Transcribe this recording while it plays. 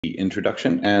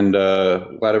Introduction, and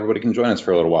glad everybody can join us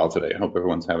for a little while today. I hope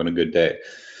everyone's having a good day.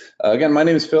 Again, my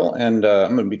name is Phil, and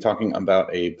I'm going to be talking about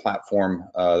a platform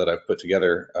that I've put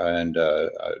together and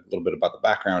a little bit about the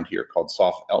background here called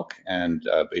SOF ELK, and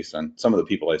based on some of the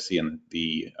people I see in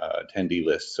the attendee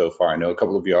list so far. I know a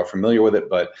couple of you are familiar with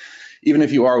it, but even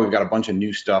if you are, we've got a bunch of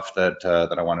new stuff that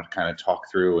I want to kind of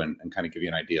talk through and kind of give you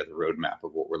an idea of the roadmap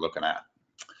of what we're looking at.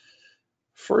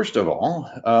 First of all,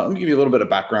 let me give you a little bit of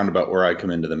background about where I come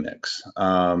into the mix.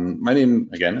 My name,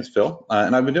 again, is Phil,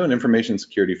 and I've been doing information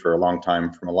security for a long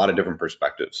time from a lot of different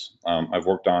perspectives. I've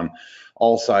worked on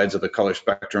all sides of the color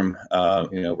spectrum,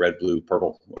 red, blue,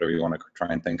 purple, whatever you want to try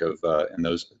and think of in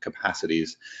those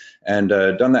capacities, and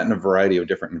done that in a variety of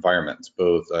different environments,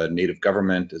 both native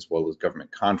government as well as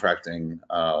government contracting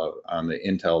on the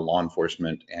intel, law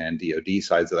enforcement, and DoD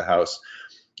sides of the house.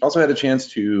 Also had a chance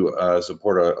to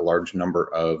support a large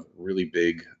number of really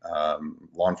big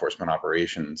law enforcement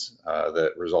operations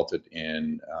that resulted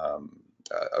in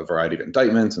a variety of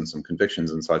indictments and some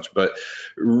convictions and such. But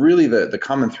really the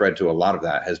common thread to a lot of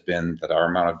that has been that our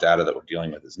amount of data that we're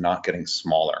dealing with is not getting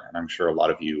smaller. And I'm sure a lot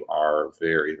of you are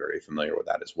very, very familiar with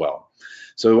that as well.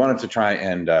 So we wanted to try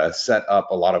and set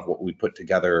up a lot of what we put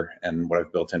together and what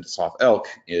I've built into SOF ELK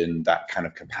in that kind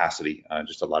of capacity,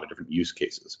 just a lot of different use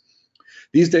cases.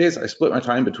 These days, I split my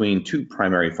time between two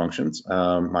primary functions.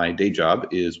 My day job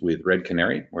is with Red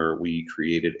Canary, where we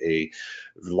created a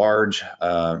large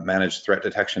managed threat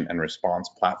detection and response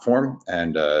platform,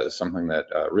 and something that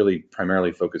really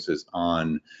primarily focuses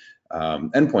on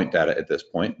endpoint data at this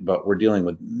point, but we're dealing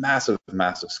with massive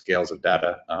scales of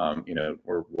data.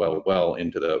 We're well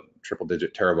into the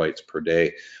triple-digit terabytes per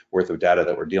day worth of data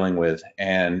that we're dealing with,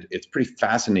 and it's pretty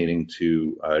fascinating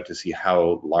to see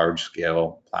how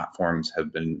large-scale platforms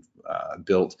have been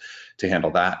built to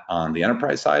handle that on the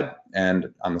enterprise side.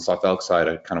 And on the SOF ELK side,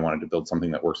 I kind of wanted to build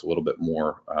something that works a little bit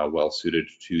more well-suited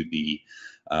to the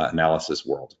analysis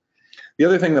world. The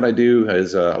other thing that I do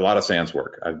is a lot of SANS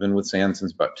work. I've been with SANS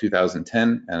since about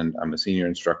 2010, and I'm a senior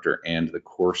instructor and the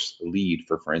course lead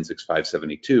for Forensics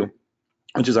 572,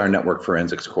 which is our network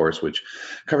forensics course, which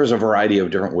covers a variety of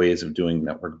different ways of doing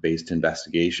network-based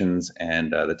investigations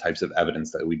and the types of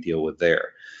evidence that we deal with there.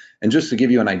 And just to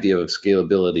give you an idea of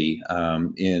scalability,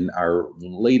 in our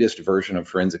latest version of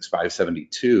Forensics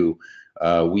 572,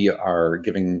 we are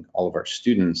giving all of our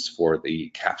students for the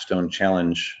capstone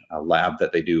challenge lab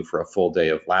that they do for a full day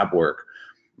of lab work,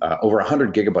 over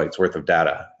 100 gigabytes worth of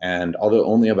data. And although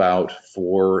only about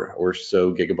 4 or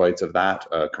so gigabytes of that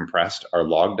compressed are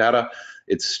log data,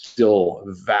 it's still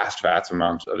vast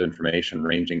amounts of information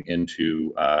ranging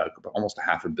into almost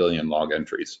 500 million log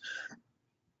entries.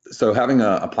 So having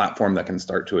a platform that can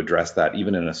start to address that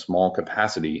even in a small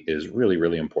capacity is really,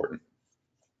 really important.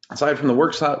 Aside from the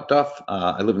work stuff,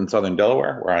 I live in southern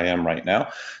Delaware, where I am right now.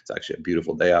 It's actually a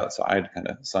beautiful day outside, kind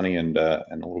of sunny and a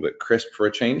little bit crisp for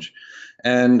a change.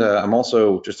 And I'm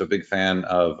also just a big fan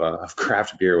of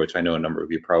craft beer, which I know a number of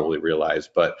you probably realize,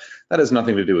 but that has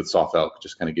nothing to do with SOF ELK.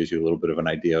 Just kind of gives you a little bit of an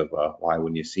idea of why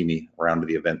when you see me around to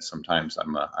the events, sometimes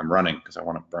I'm running because I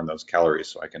want to burn those calories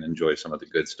so I can enjoy some of the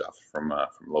good stuff from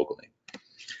locally.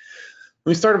 Let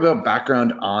me start about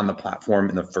background on the platform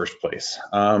in the first place.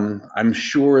 I'm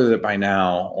sure that by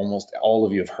now, almost all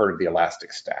of you have heard of the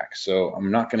Elasticsearch, so I'm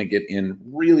not going to get in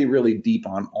really deep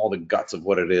on all the guts of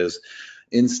what it is.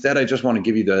 Instead, I just want to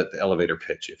give you the elevator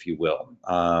pitch, if you will.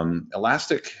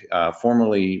 Elastic,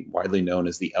 formerly widely known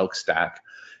as the ELK stack,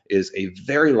 is a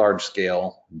very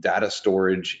large-scale data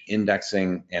storage,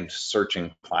 indexing, and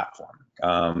searching platform.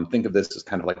 Think of this as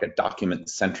kind of like a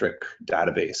document-centric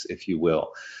database, if you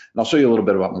will. And I'll show you a little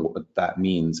bit about what that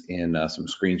means in some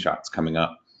screenshots coming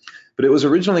up. But it was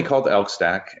originally called the ELK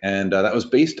stack, and that was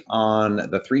based on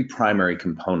the 3 primary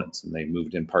components, and they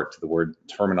moved in part to the word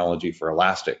terminology for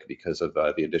Elastic because of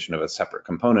the addition of a separate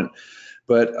component.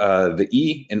 But the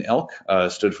E in ELK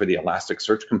stood for the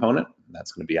Elasticsearch component.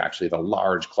 That's going to be actually the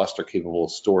large cluster-capable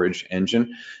storage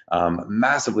engine,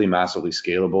 massively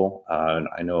scalable.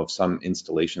 I know of some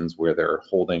installations where they're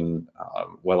holding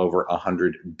well over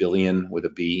 100 billion with a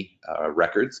B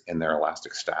records in their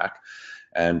Elastic stack,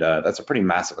 and that's a pretty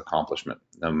massive accomplishment,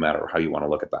 no matter how you want to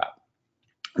look at that.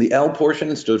 The L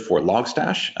portion stood for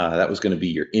Logstash. That was going to be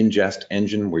your ingest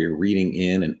engine where you're reading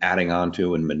in and adding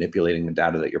onto and manipulating the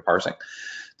data that you're parsing.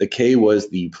 The K was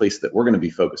the place that we're going to be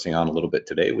focusing on a little bit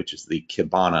today, which is the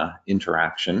Kibana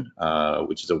interaction,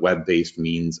 which is a web-based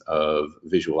means of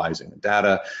visualizing the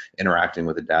data, interacting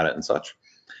with the data and such.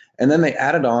 And then they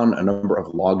added on a number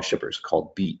of log shippers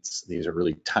called beats. These are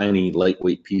really tiny,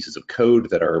 lightweight pieces of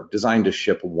code that are designed to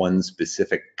ship one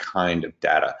specific kind of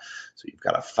data. So you've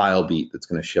got a file beat that's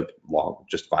going to ship log,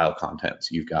 just file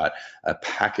contents. You've got a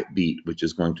packet beat, which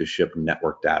is going to ship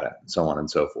network data, and so on and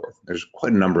so forth. There's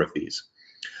quite a number of these.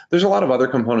 There's a lot of other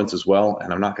components as well,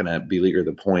 and I'm not going to belabor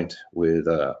the point with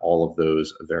all of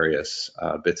those various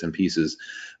bits and pieces,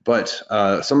 but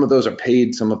some of those are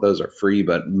paid, some of those are free,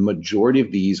 but majority of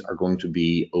these are going to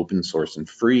be open source and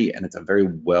free, and it's a very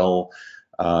well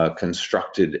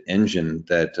constructed engine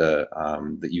that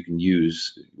that you can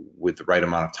use with the right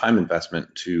amount of time investment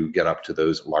to get up to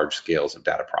those large scales of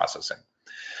data processing.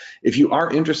 If you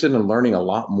are interested in learning a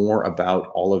lot more about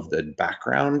all of the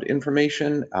background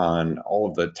information on all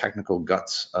of the technical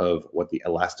guts of what the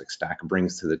Elastic Stack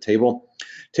brings to the table,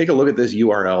 take a look at this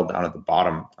URL down at the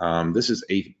bottom. This is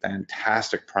a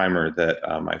fantastic primer that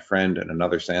my friend and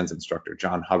another SANS instructor,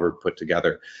 John Hubbard, put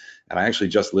together. And I actually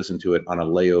just listened to it on a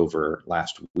layover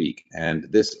last week. And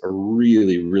this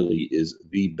really, really is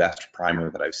the best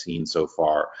primer that I've seen so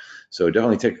far. So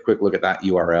definitely take a quick look at that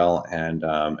URL and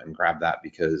grab that,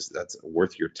 because that's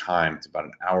worth your time. It's about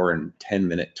an hour and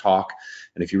 10-minute talk.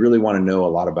 And if you really want to know a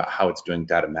lot about how it's doing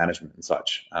data management and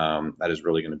such, that is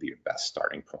really going to be your best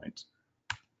starting point.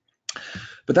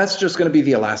 But that's just going to be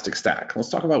the Elastic Stack. Let's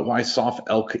talk about why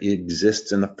SOF-ELK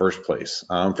exists in the first place.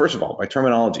 First of all, by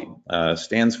terminology,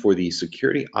 stands for the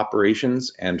Security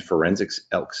Operations and Forensics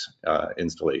ELKs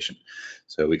installation.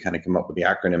 So we kind of came up with the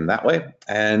acronym that way,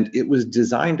 and it was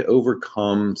designed to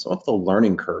overcome some of the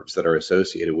learning curves that are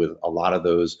associated with a lot of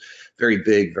those very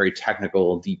big, very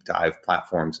technical, deep dive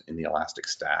platforms in the Elastic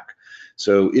Stack.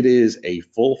 So it is a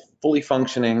fully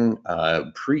functioning,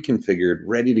 pre-configured,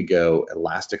 ready to go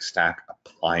Elastic Stack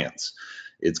appliance.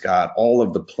 It's got all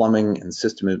of the plumbing and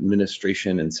system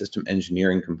administration and system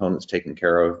engineering components taken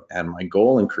care of. And my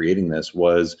goal in creating this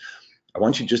was, I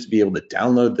want you just to be able to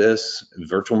download this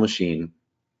virtual machine,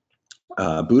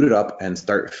 boot it up, and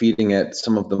start feeding it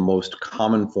some of the most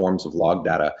common forms of log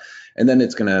data. And then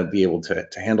it's going to be able to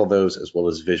handle those as well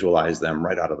as visualize them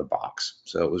right out of the box.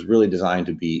 So it was really designed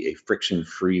to be a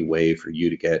friction-free way for you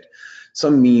to get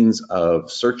some means of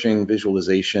searching,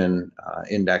 visualization,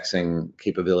 indexing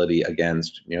capability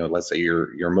against, let's say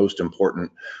your most important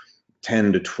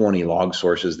 10 to 20 log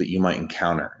sources that you might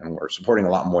encounter. And we're supporting a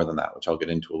lot more than that, which I'll get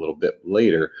into a little bit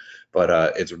later.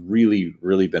 But it's really,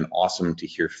 really been awesome to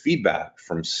hear feedback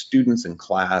from students in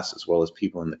class, as well as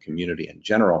people in the community in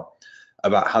general,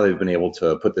 about how they've been able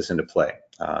to put this into play.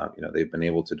 They've been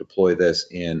able to deploy this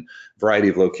in a variety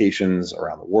of locations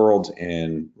around the world,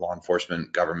 in law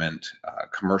enforcement, government,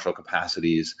 commercial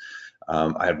capacities.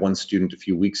 I had one student a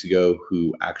few weeks ago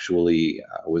who actually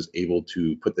was able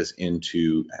to put this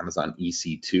into Amazon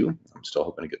EC2. I'm still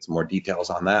hoping to get some more details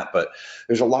on that, but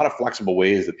there's a lot of flexible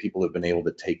ways that people have been able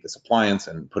to take this appliance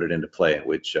and put it into play,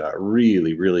 which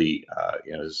really, really,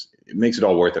 it makes it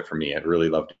all worth it for me. I'd really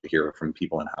love to hear from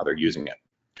people and how they're using it.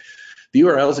 The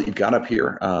URLs that you've got up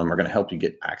here are going to help you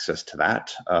get access to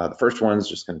that. The first one is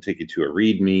just going to take you to a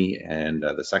README, and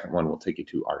the second one will take you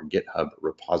to our GitHub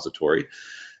repository.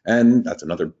 And that's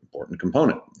another important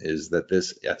component, is that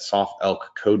this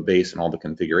SOF-ELK code base and all the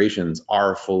configurations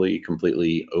are fully,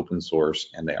 completely open source,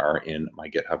 and they are in my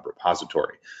GitHub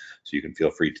repository. So you can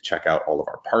feel free to check out all of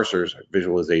our parsers, our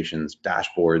visualizations,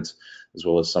 dashboards, as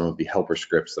well as some of the helper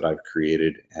scripts that I've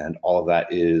created. And all of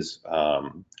that is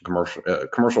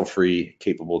commercial free,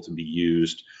 capable to be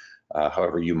used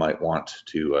however you might want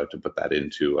to put that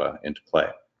into play.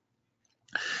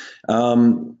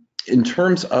 In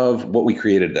terms of what we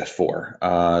created this for,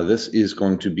 this is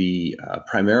going to be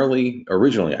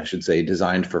originally, I should say,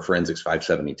 designed for Forensics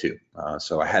 572.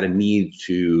 So I had a need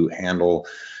to handle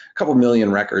a couple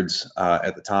million records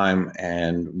at the time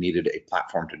and needed a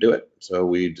platform to do it. So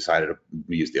we decided to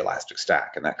use the Elastic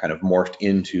Stack, and that kind of morphed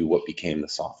into what became the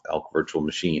SOF-ELK virtual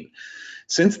machine.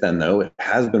 Since then, though, it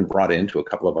has been brought into a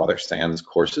couple of other SANS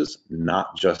courses,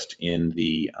 not just in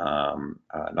the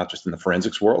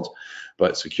forensics world,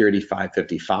 but Security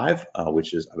 555,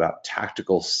 which is about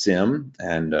tactical SIM,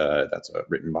 and that's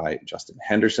written by Justin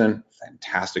Henderson.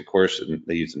 Fantastic course, and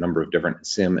they use a number of different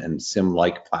SIM and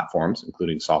SIM-like platforms,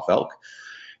 including SOF-ELK.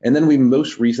 And then we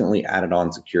most recently added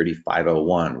on Security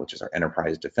 501, which is our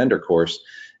Enterprise Defender course.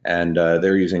 And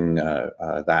they're using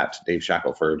that. Dave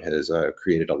Shackelford has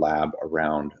created a lab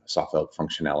around SOF-ELK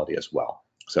functionality as well.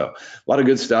 So a lot of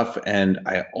good stuff. And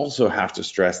I also have to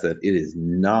stress that it is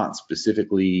not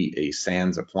specifically a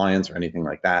SANS appliance or anything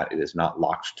like that. It is not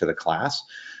locked to the class.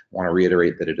 I want to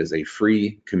reiterate that it is a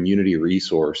free community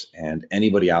resource, and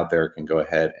anybody out there can go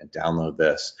ahead and download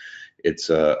this. It's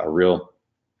a real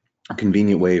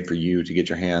convenient way for you to get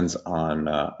your hands on,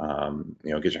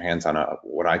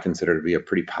 what I consider to be a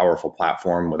pretty powerful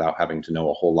platform without having to know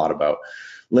a whole lot about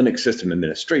Linux system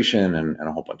administration and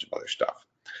a whole bunch of other stuff.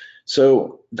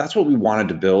 So that's what we wanted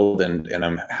to build, and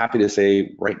I'm happy to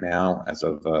say right now, as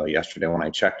of yesterday when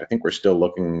I checked, I think we're still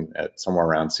looking at somewhere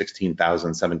around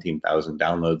 16,000, 17,000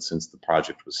 downloads since the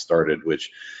project was started,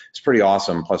 which is pretty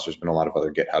awesome. Plus, there's been a lot of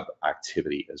other GitHub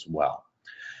activity as well.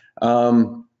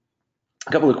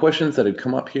 A couple of questions that had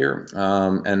come up here,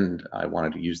 and I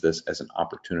wanted to use this as an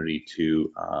opportunity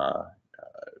to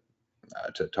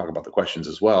talk about the questions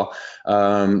as well.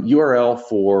 URL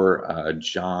for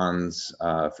John's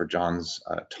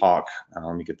talk.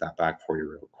 Let me get that back for you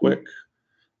real quick.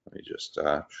 Let me just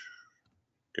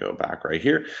go back right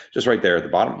here, just right there at the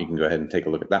bottom. You can go ahead and take a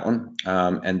look at that one.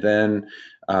 And then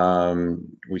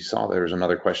we saw there was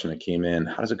another question that came in.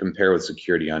 How does it compare with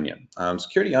Security Onion?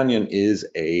 Security Onion is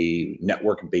a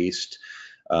network-based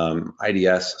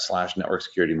IDS/network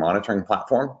security monitoring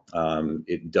platform.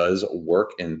 It does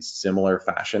work in similar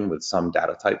fashion with some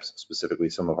data types, specifically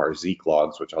some of our Zeek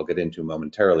logs, which I'll get into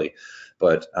momentarily.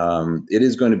 But it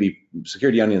is going to be,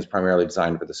 Security Onion is primarily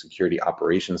designed for the security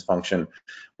operations function.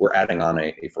 We're adding on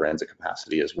a forensic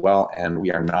capacity as well, and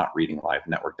we are not reading live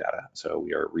network data. So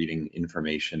we are reading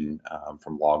information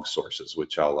from log sources,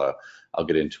 which I'll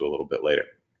get into a little bit later.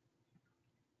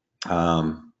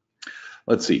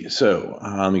 Let's see, so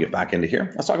let me get back into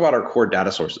here. Let's talk about our core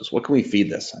data sources. What can we feed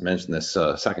this? I mentioned this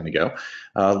a second ago.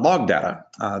 Log data.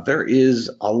 There is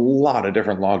a lot of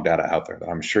different log data out there that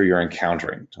I'm sure you're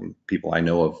encountering. Some people I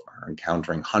know of are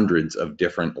encountering hundreds of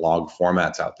different log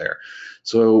formats out there.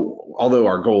 So although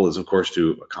our goal is, of course,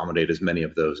 to accommodate as many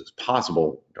of those as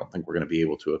possible, I don't think we're going to be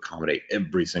able to accommodate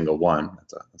every single one.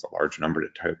 That's a large number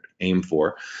to aim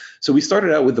for. So we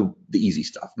started out with the easy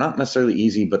stuff, not necessarily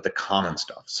easy, but the common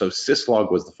stuff. So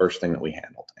syslog was the first thing that we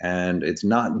handled. And it's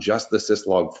not just the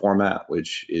syslog format,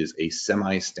 which is a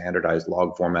semi-standardized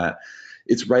log format.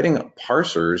 It's writing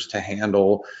parsers to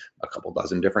handle a couple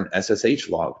dozen different SSH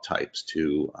log types,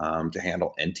 to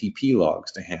handle NTP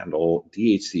logs, to handle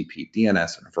DHCP,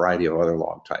 DNS, and a variety of other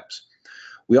log types.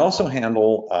 We also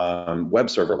handle web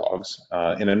server logs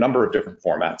in a number of different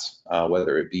formats,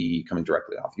 whether it be coming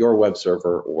directly off your web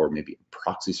server or maybe a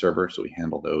proxy server, so we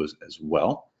handle those as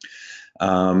well.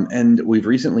 And we've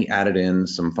recently added in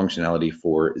some functionality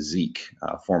for Zeek,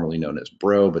 formerly known as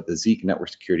Bro, but the Zeek Network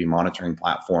Security Monitoring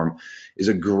Platform is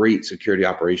a great security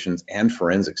operations and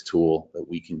forensics tool that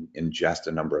we can ingest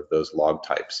a number of those log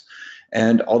types.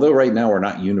 And although right now we're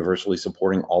not universally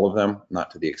supporting all of them,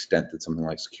 not to the extent that something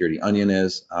like Security Onion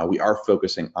is, we are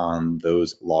focusing on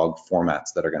those log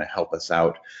formats that are going to help us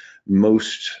out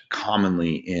most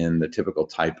commonly in the typical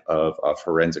type of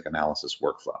forensic analysis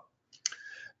workflow.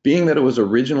 Being that it was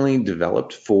originally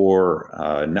developed for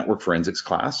network forensics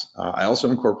class, I also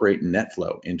incorporate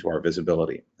NetFlow into our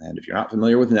visibility. And if you're not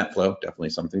familiar with NetFlow,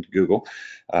 definitely something to Google.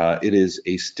 It is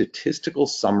a statistical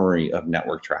summary of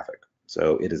network traffic.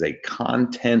 So it is a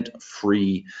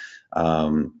content-free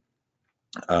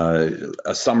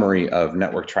a summary of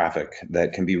network traffic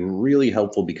that can be really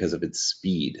helpful because of its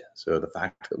speed. So the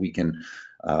fact that we can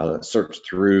search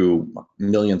through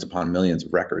millions upon millions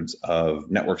of records of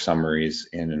network summaries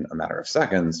in a matter of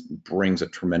seconds brings a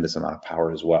tremendous amount of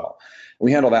power as well.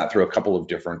 We handle that through a couple of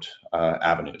different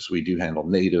avenues. We do handle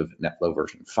native NetFlow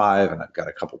version 5, and I've got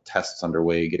a couple tests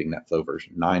underway getting NetFlow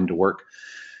version 9 to work.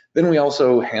 Then we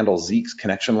also handle Zeek's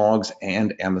connection logs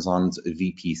and Amazon's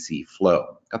VPC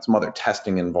flow. Got some other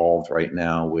testing involved right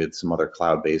now with some other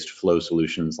cloud-based flow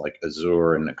solutions like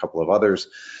Azure and a couple of others,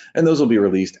 and those will be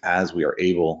released as we are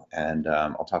able, and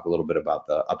I'll talk a little bit about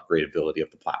the upgradability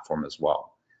of the platform as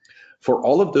well. For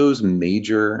all of those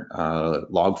major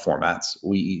log formats,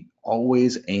 we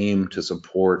always aim to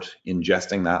support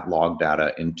ingesting that log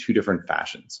data in two different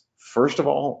fashions. First of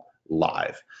all,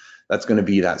 live. That's going to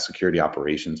be that security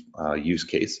operations use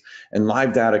case. And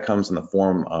live data comes in the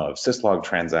form of syslog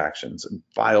transactions,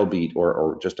 FileBeat,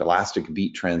 or just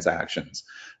ElasticBeat transactions,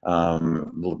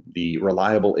 the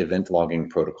reliable event logging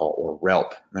protocol, or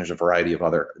RELP. There's a variety of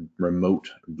other remote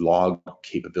log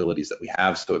capabilities that we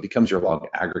have, so it becomes your log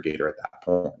aggregator at that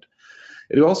point.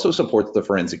 It also supports the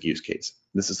forensic use case.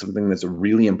 This is something that's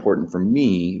really important for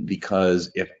me because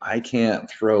if I can't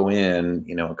throw in,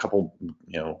 a couple,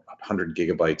 100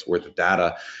 gigabytes worth of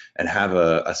data and have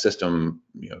a system,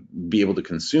 be able to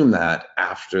consume that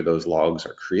after those logs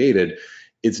are created,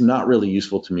 it's not really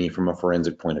useful to me from a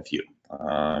forensic point of view.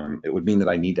 It would mean that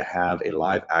I need to have a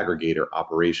live aggregator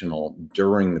operational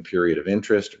during the period of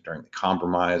interest or during the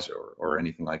compromise or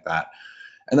anything like that.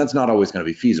 And that's not always going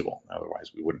to be feasible.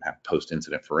 Otherwise, we wouldn't have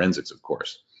post-incident forensics, of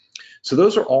course. So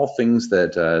those are all things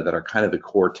that that are kind of the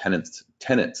core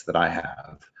tenets that I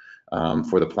have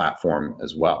for the platform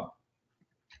as well.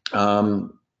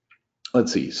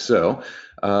 Let's see. So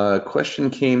question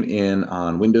came in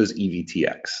on Windows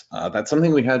EVTX. That's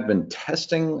something we had been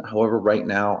testing. However, right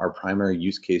now our primary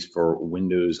use case for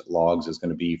Windows logs is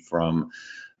going to be from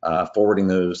forwarding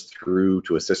those through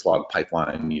to a syslog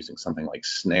pipeline using something like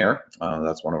Snare.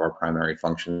 That's one of our primary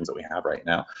functions that we have right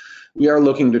now. We are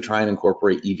looking to try and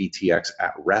incorporate EVTX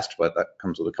at rest, but that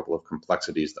comes with a couple of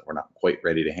complexities that we're not quite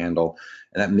ready to handle.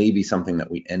 And that may be something that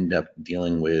we end up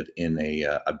dealing with in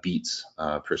a Beats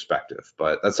perspective.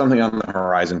 But that's something on the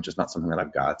horizon, just not something that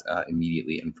I've got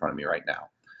immediately in front of me right now.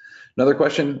 Another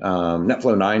question,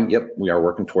 NetFlow 9, yep, we are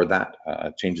working toward that.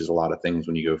 Changes a lot of things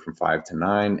when you go from 5 to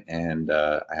 9, and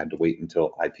I had to wait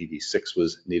until IPv6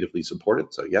 was natively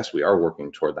supported. So yes, we are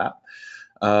working toward that.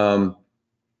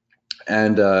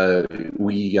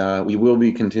 We will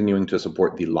be continuing to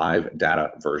support the live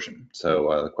data version.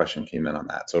 So the question came in on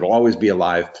that. So it'll always be a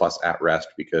live plus at rest,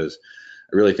 because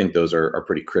I really think those are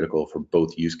pretty critical for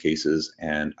both use cases.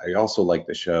 And I also like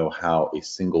to show how a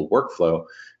single workflow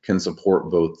can support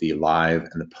both the live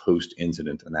and the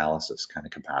post-incident analysis kind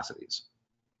of capacities.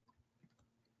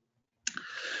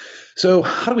 So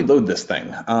how do we load this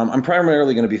thing? I'm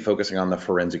primarily going to be focusing on the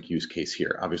forensic use case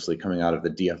here, obviously coming out of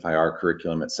the DFIR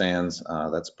curriculum at SANS.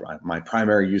 That's my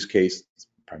primary use case. It's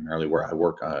primarily where I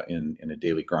work in a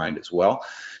daily grind as well.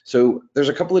 So there's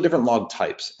a couple of different log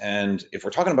types. And if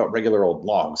we're talking about regular old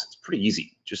logs, it's pretty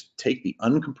easy. Just take the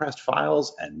uncompressed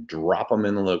files and drop them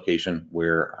in the location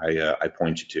where I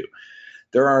point you to.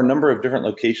 There are a number of different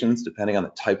locations depending on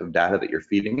the type of data that you're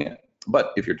feeding it.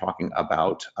 But if you're talking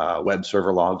about web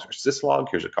server logs or syslog,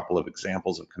 here's a couple of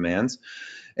examples of commands.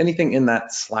 Anything in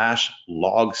that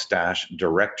 /logstash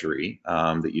directory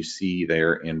that you see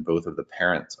there in both of the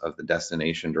parents of the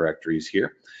destination directories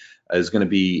here is going to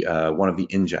be one of the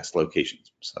ingest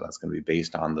locations. So that's going to be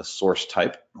based on the source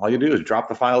type. All you do is drop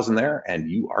the files in there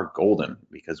and you are golden,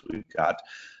 because we've got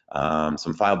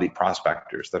some FileBeat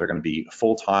prospectors that are going to be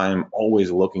full-time,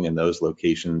 always looking in those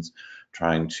locations,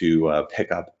 trying to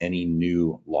pick up any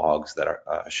new logs that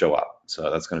show up.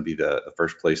 So that's going to be the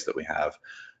first place that we have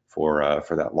for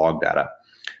that log data.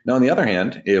 Now, on the other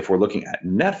hand, if we're looking at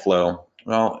NetFlow,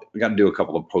 well, we got to do a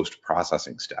couple of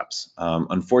post-processing steps.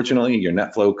 Unfortunately, your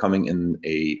NetFlow coming in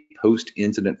a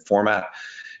post-incident format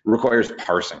requires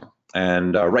parsing.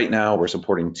 And right now, we're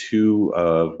supporting two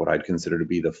of what I'd consider to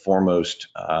be the foremost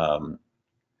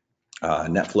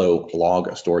NetFlow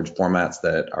log storage formats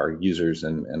that our users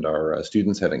and our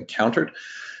students have encountered.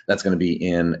 That's going to be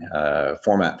in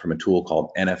format from a tool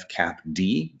called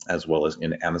NFCapD, as well as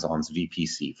in Amazon's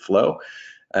VPC Flow.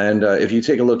 And if you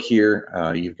take a look here,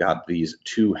 you've got these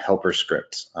two helper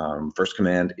scripts. First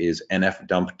command is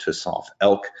nfdump to SOF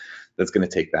ELK. That's going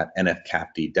to take that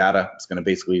NFCapD data. It's going to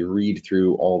basically read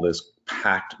through all this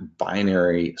packed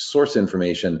binary source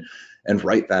information and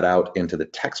write that out into the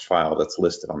text file that's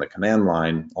listed on the command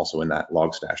line, also in that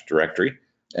Logstash directory.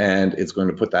 And it's going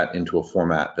to put that into a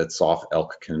format that SOF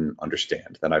ELK can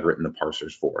understand, that I've written the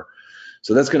parsers for.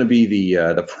 So that's going to be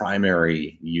the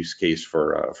primary use case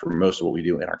for most of what we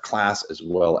do in our class, as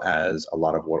well as a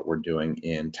lot of what we're doing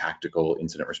in tactical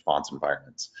incident response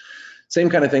environments. Same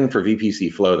kind of thing for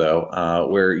VPC Flow, though,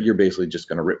 where you're basically just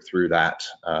going to rip through that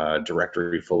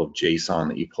directory full of JSON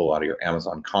that you pull out of your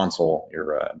Amazon console,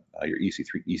 your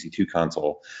EC3, EC2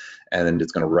 console, and then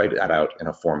it's going to write that out in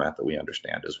a format that we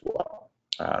understand as well.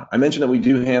 I mentioned that we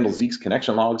do handle Zeek's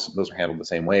connection logs. Those are handled the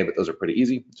same way, but those are pretty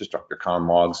easy. Just drop your con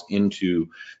logs into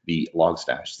the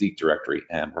Logstash Zeek directory,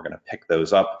 and we're going to pick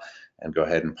those up and go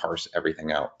ahead and parse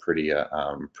everything out pretty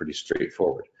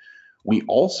straightforward. We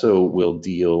also will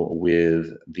deal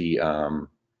with the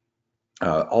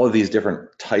all of these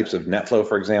different types of NetFlow,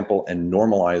 for example, and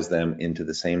normalize them into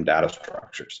the same data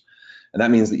structures. And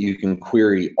that means that you can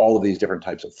query all of these different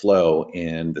types of flow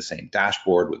in the same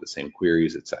dashboard with the same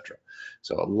queries, etc.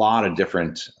 So a lot of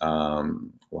different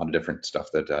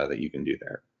stuff that you can do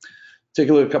there. Take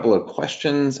a look at a couple of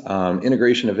questions.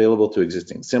 Integration available to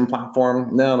existing SIM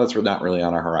platform. No, that's not really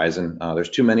on our horizon. There's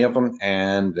too many of them,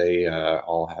 and they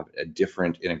all have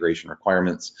different integration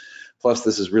requirements. Plus,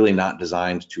 this is really not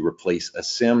designed to replace a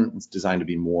SIM. It's designed to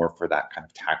be more for that kind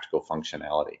of tactical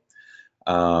functionality.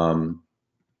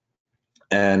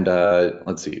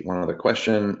 Let's see, one other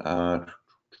question.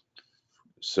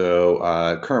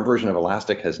 Current version of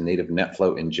Elastic has native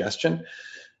NetFlow ingestion.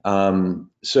 That's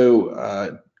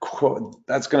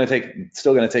going to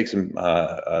still going to take some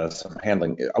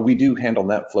handling. We do handle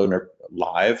NetFlow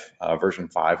live, version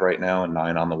 5 right now and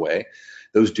 9 on the way.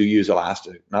 Those do use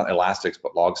not Elastics,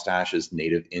 but Logstash's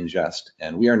native ingest.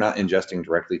 And we are not ingesting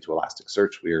directly to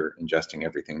Elasticsearch. We are ingesting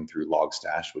everything through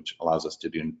Logstash, which allows us to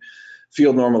do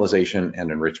field normalization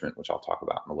and enrichment, which I'll talk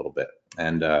about in a little bit.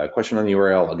 And question on the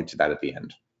URL, I'll get to that at the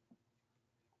end.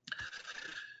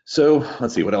 So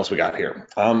let's see what else we got here.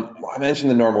 I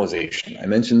mentioned the normalization. I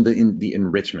mentioned the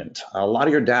enrichment. A lot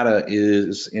of your data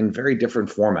is in very different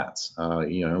formats.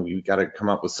 You've got to come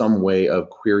up with some way of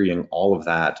querying all of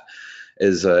that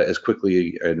as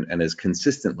quickly and as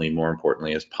consistently, more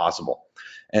importantly, as possible.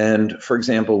 And for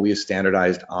example, we have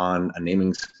standardized on a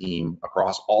naming scheme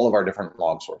across all of our different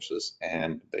log sources,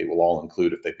 and they will all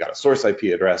include, if they've got a source IP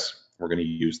address, we're going to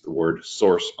use the word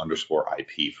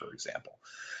source_IP, for example.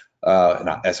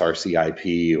 Not src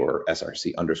IP or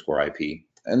src_IP.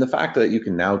 And the fact that you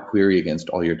can now query against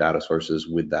all your data sources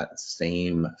with that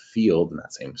same field and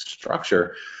that same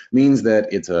structure means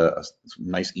that it's a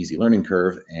nice, easy learning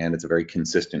curve, and it's a very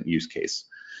consistent use case.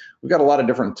 We've got a lot of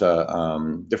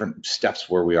different steps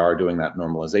where we are doing that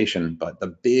normalization, but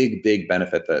the big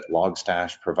benefit that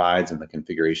Logstash provides and the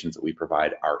configurations that we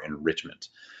provide are enrichment.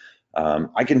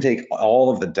 I can take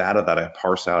all of the data that I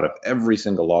parse out of every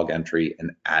single log entry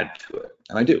and add to it,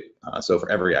 and I do. So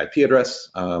for every IP address,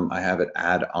 I have it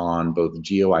add on both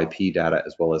GeoIP data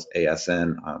as well as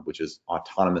ASN, which is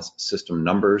autonomous system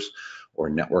numbers or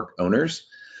network owners,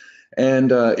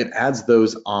 and it adds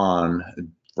those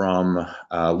on from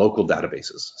local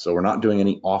databases. So we're not doing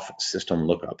any off-system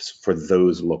lookups for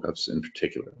those lookups in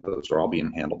particular. Those are all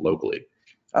being handled locally.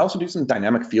 I also do some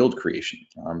dynamic field creation.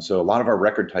 So a lot of our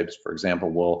record types, for example,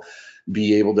 will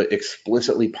be able to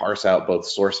explicitly parse out both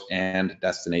source and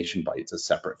destination bytes as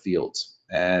separate fields.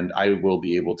 And I will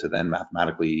be able to then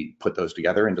mathematically put those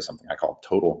together into something I call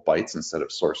total bytes instead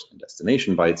of source and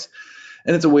destination bytes.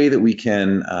 And it's a way that we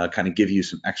can kind of give you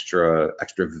some extra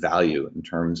value in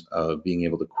terms of being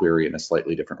able to query in a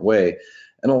slightly different way.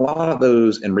 And a lot of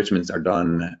those enrichments are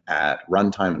done at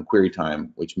runtime and query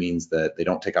time, which means that they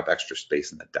don't take up extra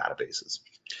space in the databases.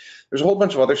 There's a whole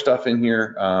bunch of other stuff in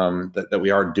here that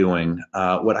we are doing.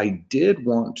 What I did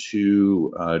want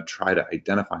to try to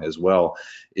identify as well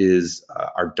is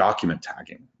our document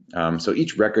tagging. So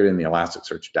each record in the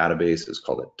Elasticsearch database is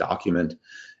called a document.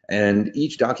 And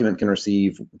each document can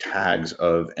receive tags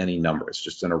of any number. It's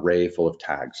just an array full of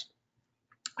tags.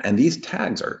 And these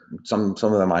tags are, some of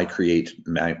them I create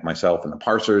myself in the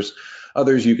parsers.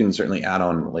 Others you can certainly add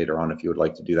on later on if you would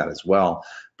like to do that as well.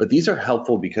 But these are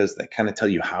helpful because they kind of tell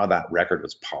you how that record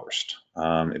was parsed.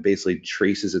 It basically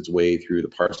traces its way through the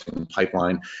parsing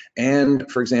pipeline. And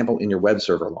for example, in your web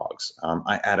server logs,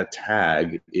 I add a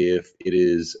tag if it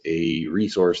is a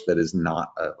resource that is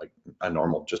not like a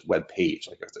normal just web page,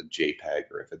 like if it's a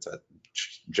JPEG or if it's a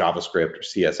JavaScript or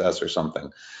CSS or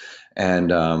something.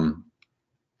 And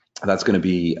that's going to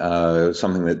be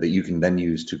something that you can then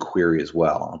use to query as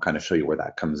well. I'll kind of show you where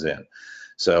that comes in.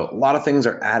 So a lot of things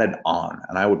are added on,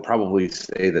 and I would probably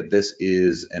say that this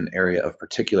is an area of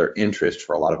particular interest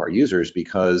for a lot of our users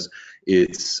because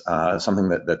it's something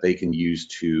that they can use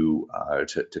to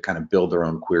kind of build their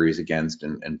own queries against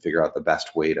and figure out the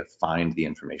best way to find the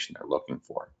information they're looking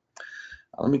for.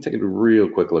 Let me take a real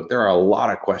quick look. There are a lot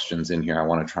of questions in here I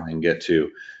want to try and get to.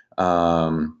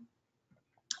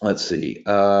 Let's see.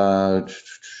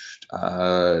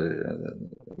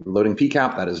 Loading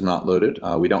PCAP, that is not loaded.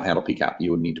 We don't handle PCAP.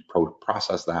 You would need to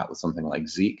process that with something like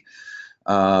Zeek.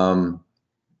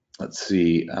 Let's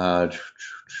see.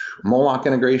 Moloch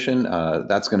integration,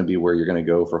 that's going to be where you're going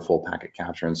to go for full packet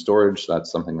capture and storage. So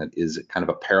that's something that is kind of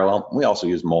a parallel. We also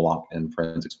use Moloch in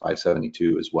Forensics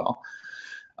 572 as well.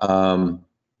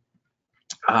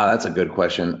 That's a good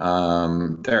question.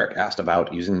 Derek asked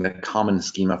about using the common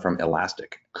schema from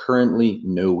Elastic. Currently,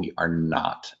 no, we are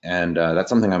not. And that's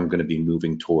something I'm going to be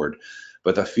moving toward.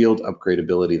 But the field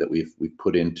upgradability that we've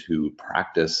put into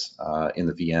practice in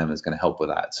the VM is going to help with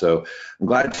that. So I'm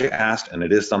glad you asked, and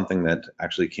it is something that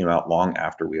actually came out long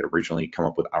after we had originally come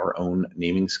up with our own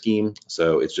naming scheme.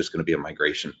 So it's just going to be a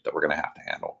migration that we're going to have to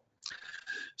handle.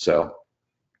 So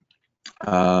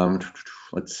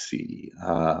let's see.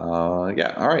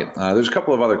 Yeah, all right. There's a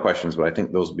couple of other questions, but I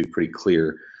think those will be pretty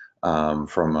clear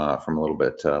from a little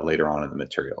bit later on in the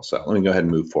material. So let me go ahead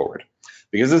and move forward,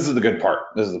 because this is the good part.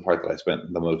 This is the part that I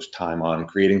spent the most time on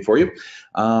creating for you.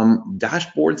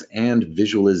 Dashboards and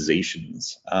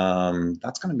visualizations.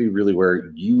 That's going to be really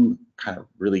where you kind of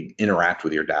really interact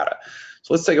with your data. So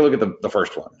So let's take a look at the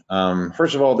first one.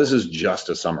 First of all, this is just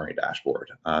a summary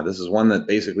dashboard. This is one that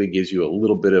basically gives you a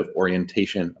little bit of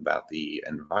orientation about the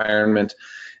environment,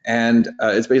 and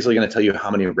it's basically going to tell you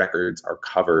how many records are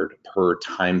covered per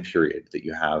time period that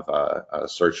you have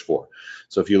searched for.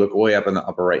 So if you look way up in the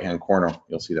upper right-hand corner,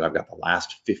 you'll see that I've got the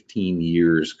last 15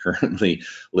 years currently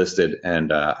listed,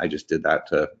 and I just did that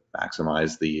to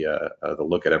maximize the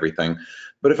look at everything.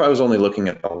 But if I was only looking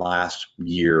at the last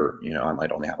year, you know, I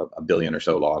might only have a billion or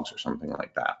so logs or something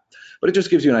like that. But it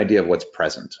just gives you an idea of what's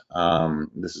present.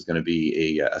 This is going to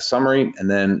be a summary,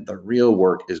 and then the real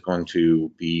work is going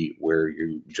to be where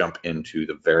you jump into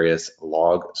the various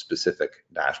log-specific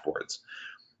dashboards.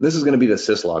 This is going to be the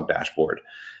syslog dashboard.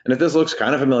 And if this looks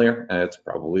kind of familiar, it's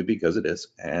probably because it is,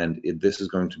 and this is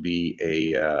going to be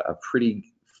a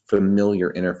pretty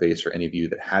familiar interface for any of you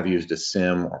that have used a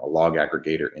SIM or a log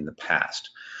aggregator in the past.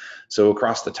 So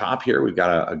across the top here, we've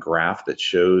got a graph that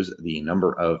shows the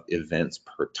number of events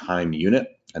per time unit,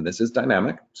 and this is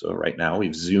dynamic. So right now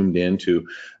we've zoomed into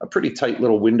a pretty tight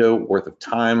little window worth of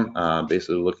time,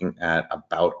 basically looking at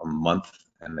about a month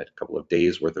and a couple of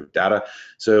days worth of data.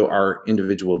 So our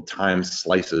individual time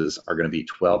slices are going to be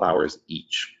 12 hours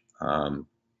each.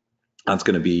 That's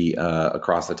going to be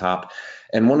across the top.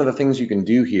 And one of the things you can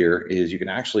do here is you can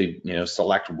actually, you know,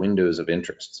 select windows of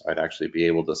interest. So I'd actually be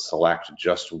able to select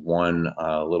just one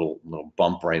little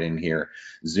bump right in here,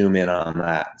 zoom in on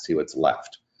that, and see what's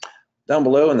left. Down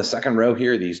below in the second row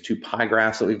here, these two pie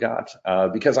graphs that we've got,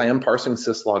 because I am parsing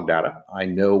syslog data, I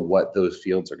know what those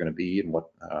fields are going to be and what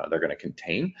they're going to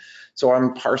contain. So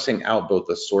I'm parsing out both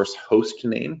the source host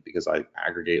name, because I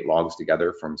aggregate logs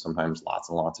together from sometimes lots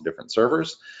and lots of different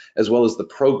servers, as well as the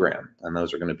program, and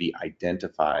those are going to be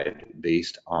identified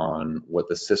based on what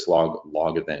the syslog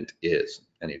log event is.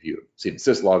 Any of you have seen a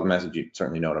syslog message, you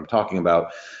certainly know what I'm talking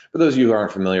about. For those of you who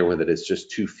aren't familiar with it, it's just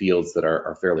two fields that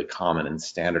are fairly common and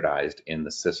standardized in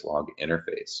the syslog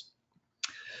interface.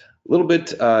 A little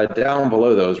bit down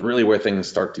below those, really where things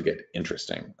start to get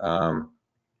interesting.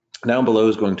 Down below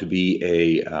is going to be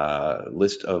a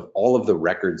list of all of the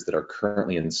records that are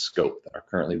currently in scope, that are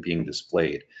currently being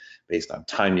displayed based on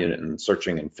time unit and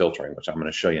searching and filtering, which I'm going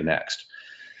to show you next.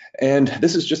 And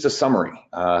this is just a summary.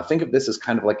 Think of this as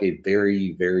kind of like a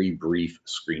very, very brief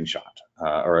screenshot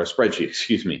or a spreadsheet,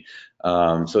 excuse me.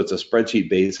 So it's a spreadsheet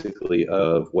basically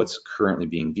of what's currently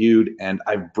being viewed. And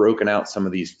I've broken out some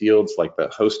of these fields like the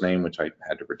host name, which I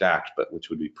had to redact, but which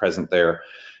would be present there.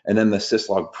 And then the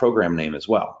syslog program name as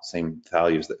well, same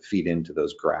values that feed into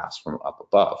those graphs from up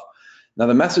above. Now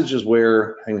the message is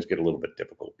where things get a little bit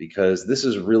difficult, because this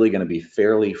is really going to be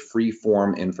fairly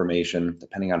free-form information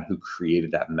depending on who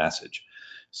created that message.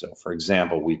 So for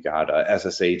example, we've got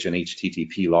SSH and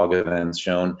HTTP log events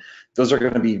shown. Those are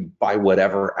going to be by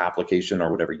whatever application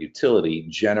or whatever utility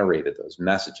generated those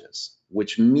messages,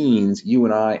 which means you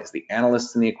and I, as the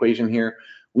analysts in the equation here,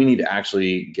 we need to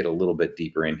actually get a little bit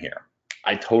deeper in here.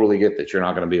 I totally get that you're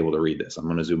not going to be able to read this. I'm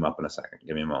going to zoom up in a second.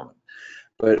 Give me a moment.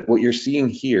 But what you're seeing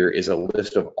here is a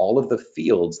list of all of the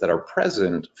fields that are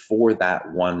present for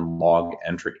that one log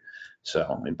entry. So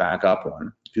let me back up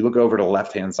one. If you look over to the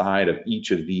left-hand side of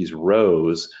each of these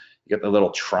rows, you get the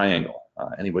little triangle.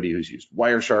 Anybody who's used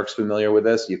Wireshark's familiar with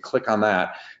this, you click on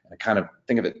that and kind of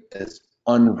think of it as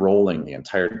unrolling the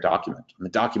entire document. And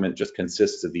the document just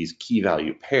consists of these key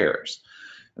value pairs.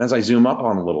 And as I zoom up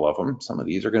on a little of them, some of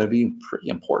these are going to be pretty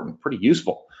important, pretty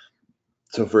useful.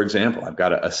 So for example, I've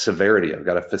got a severity, I've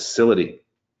got a facility.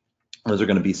 Those are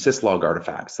going to be syslog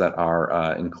artifacts that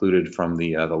are included from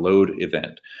the load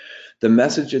event. The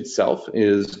message itself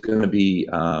is going to be,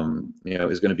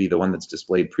 the one that's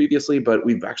displayed previously, but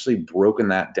we've actually broken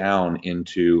that down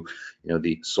into,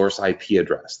 the source IP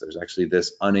address. There's actually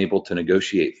this unable to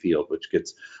negotiate field, which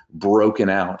gets broken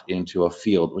out into a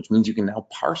field, which means you can now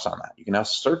parse on that. You can now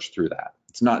search through that.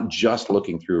 It's not just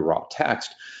looking through raw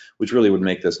text, which really would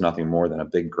make this nothing more than a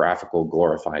big graphical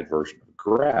glorified version of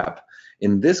grep.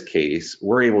 In this case,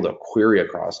 we're able to query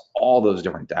across all those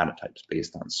different data types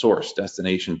based on source,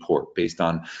 destination port, based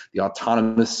on the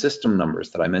autonomous system numbers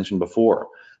that I mentioned before.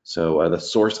 So the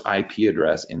source IP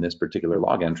address in this particular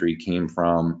log entry came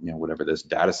from whatever this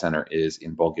data center is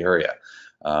in Bulgaria,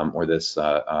 or this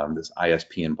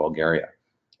ISP in Bulgaria.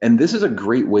 And this is a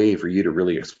great way for you to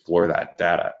really explore that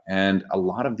data. And a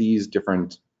lot of these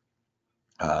different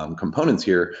components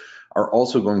here are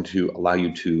also going to allow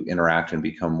you to interact and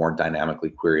become more dynamically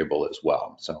queryable as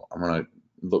well. So I'm going to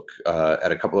look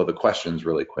at a couple of the questions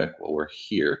really quick while we're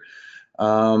here.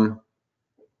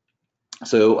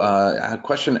 So a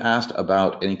question asked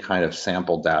about any kind of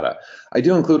sample data. I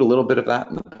do include a little bit of that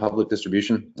in the public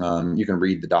distribution. You can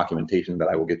read the documentation that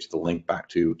I will get you the link back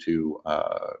to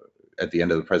at the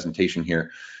end of the presentation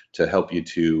here to help you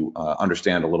to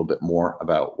understand a little bit more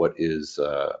about what is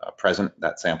present,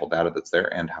 that sample data that's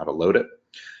there, and how to load it.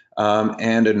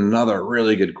 And another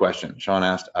really good question, Sean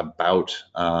asked about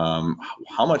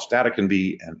how much data can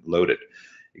be loaded.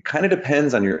 It kind of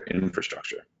depends on your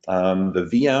infrastructure. The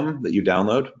VM that you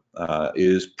download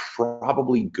is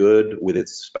probably good with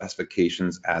its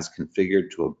specifications as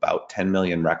configured to about 10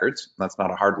 million records. That's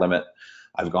not a hard limit.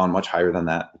 I've gone much higher than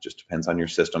that. It just depends on your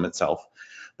system itself.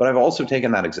 But I've also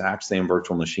taken that exact same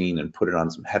virtual machine and put it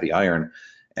on some heavy iron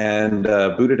and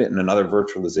booted it in another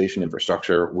virtualization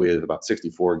infrastructure with about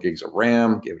 64 gigs of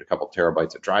RAM, gave it a couple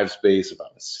terabytes of drive space,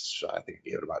 I think I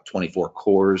gave it about 24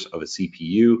 cores of a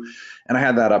CPU, and I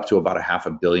had that up to about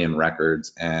 500 million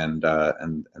records, and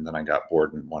then I got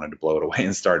bored and wanted to blow it away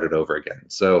and start it over again.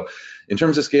 So in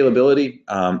terms of scalability,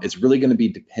 it's really going to be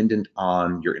dependent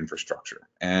on your infrastructure.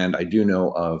 And I do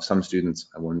know of some students,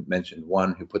 I mentioned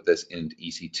one who put this into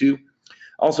EC2.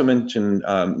 Also mentioned,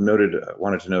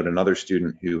 wanted to note another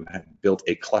student who had built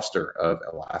a cluster of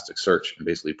Elasticsearch and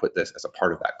basically put this as a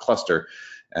part of that cluster,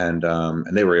 and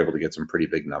they were able to get some pretty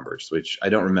big numbers, which I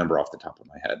don't remember off the top of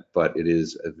my head, but it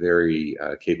is very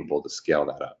capable to scale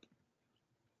that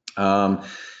up.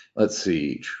 Let's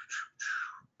see,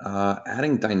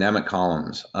 adding dynamic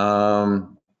columns.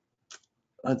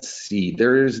 Let's see,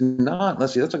 that's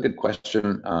a good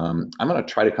question. I'm gonna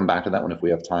try to come back to that one if we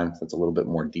have time. That's a little bit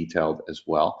more detailed as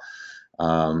well.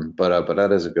 But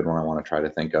that is a good one I wanna try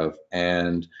to think of.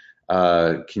 And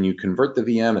can you convert the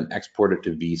VM and export it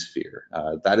to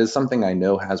vSphere? That is something I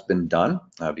know has been done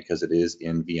because it is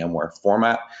in VMware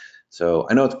format. So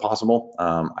I know it's possible.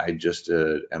 I just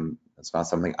it's not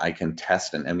something I can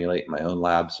test and emulate in my own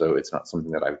lab, so it's not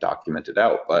something that I've documented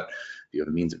out, but if you have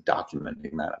a means of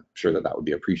documenting that, I'm sure that would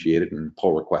be appreciated, and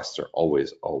pull requests are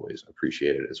always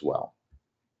appreciated as well.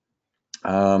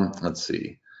 Let's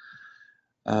see.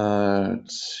 Oh,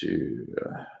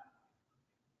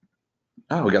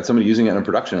 we got somebody using it in a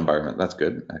production environment. That's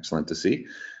good. Excellent to see.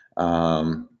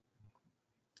 And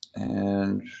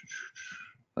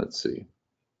let's see.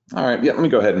 All right, yeah, let me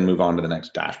go ahead and move on to the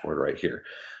next dashboard right here.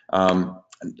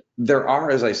 There are,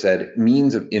 as I said,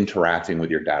 means of interacting with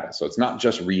your data. So it's not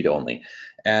just read only.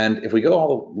 And if we go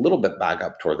a little bit back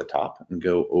up toward the top and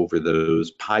go over those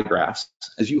pie graphs,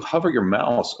 as you hover your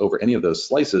mouse over any of those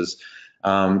slices,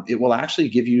 it will actually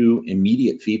give you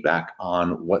immediate feedback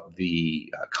on what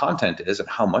the content is and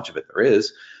how much of it there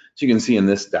is. So you can see in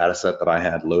this data set that I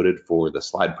had loaded for the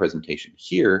slide presentation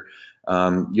here,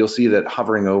 you'll see that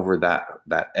hovering over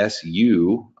that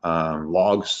SU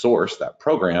log source, that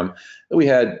program, that we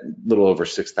had a little over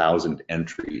 6,000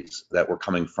 entries that were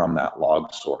coming from that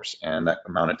log source, and that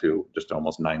amounted to just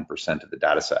almost 9% of the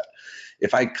data set.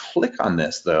 If I click on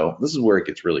this, though, this is where it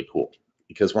gets really cool,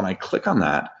 because when I click on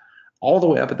that, all the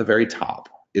way up at the very top,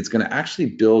 it's going to actually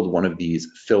build one of these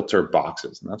filter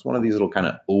boxes, and that's one of these little kind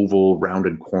of oval,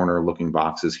 rounded corner looking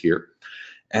boxes here.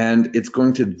 And it's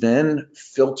going to then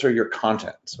filter your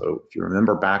content. So if you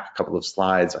remember back a couple of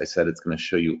slides, I said it's going to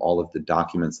show you all of the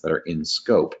documents that are in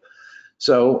scope.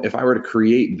 So if I were to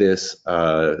create this,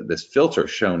 this filter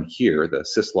shown here, the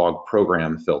syslog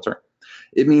program filter,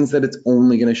 it means that it's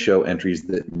only going to show entries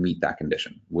that meet that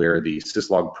condition, where the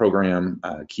syslog program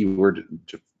keyword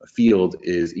field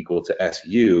is equal to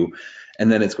SU, and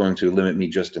then it's going to limit me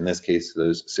just in this case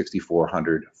those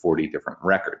 6,440 different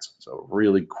records. So a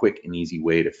really quick and easy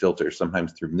way to filter,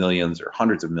 sometimes through millions or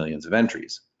hundreds of millions of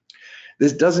entries.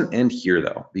 This doesn't end here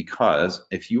though, because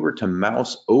if you were to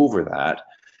mouse over that,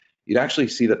 you'd actually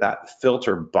see that that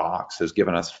filter box has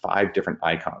given us 5 different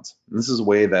icons. And this is a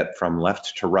way that from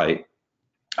left to right,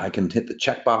 I can hit the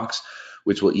checkbox,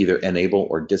 which will either enable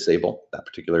or disable that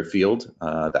particular field,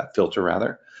 that filter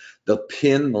rather. The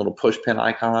pin, the little push pin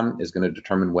icon, is going to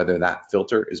determine whether that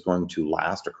filter is going to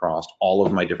last across all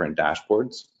of my different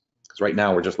dashboards. Because right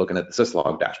now we're just looking at the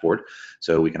syslog dashboard,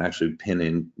 so we can actually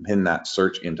pin that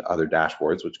search into other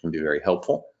dashboards, which can be very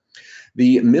helpful.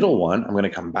 The middle one I'm going to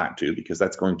come back to because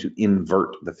that's going to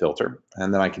invert the filter,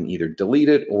 and then I can either delete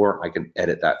it or I can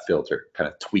edit that filter, kind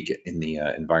of tweak it in the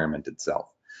environment itself.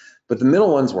 But the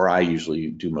middle one's where I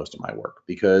usually do most of my work,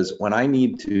 because when I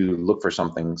need to look for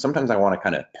something, sometimes I want to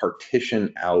kind of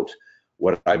partition out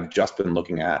what I've just been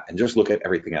looking at and just look at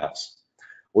everything else.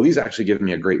 Well, these actually give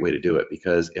me a great way to do it,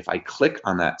 because if I click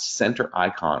on that center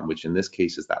icon, which in this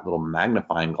case is that little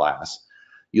magnifying glass,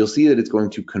 you'll see that it's going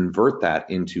to convert that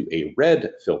into a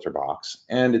red filter box,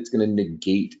 and it's going to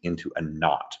negate into a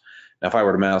not. Now, if I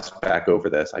were to mouse back over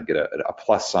this, I'd get a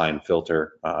plus sign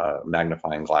filter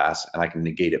magnifying glass, and I can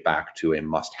negate it back to a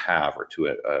must-have or to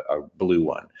a blue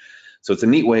one. So it's a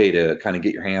neat way to kind of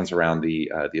get your hands around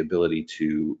the ability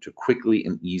to quickly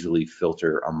and easily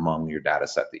filter among your data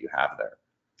set that you have there.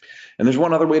 And there's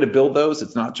one other way to build those.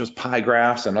 It's not just pie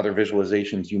graphs and other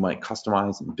visualizations you might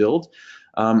customize and build.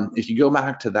 If you go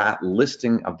back to that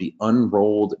listing of the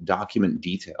unrolled document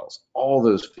details, all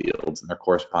those fields and their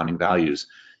corresponding values,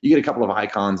 you get a couple of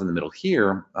icons in the middle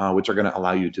here, which are going to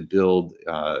allow you to build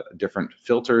different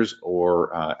filters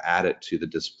or add it to the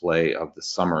display of the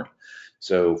summary.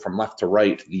 So from left to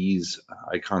right, these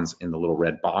icons in the little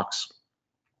red box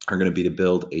are going to be to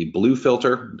build a blue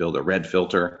filter, build a red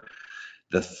filter.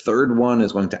 The third one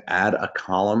is going to add a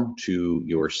column to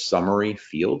your summary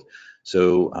field.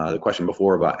 So the question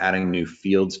before about adding new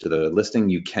fields to the listing,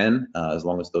 you can, as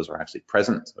long as those are actually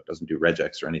present. So it doesn't do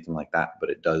regex or anything like that, but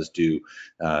it does do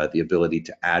the ability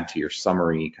to add to your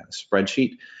summary kind of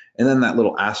spreadsheet. And then that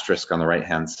little asterisk on the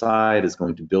right-hand side is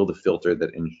going to build a filter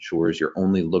that ensures you're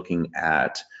only looking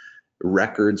at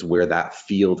records where that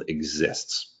field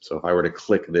exists. So if I were to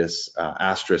click this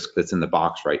asterisk that's in the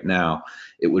box right now,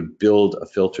 it would build a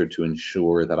filter to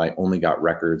ensure that I only got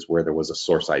records where there was a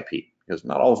source IP, because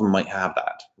not all of them might have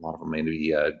that. A lot of them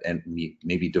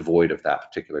may be devoid of that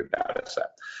particular data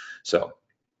set. So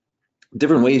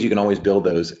different ways you can always build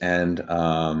those. And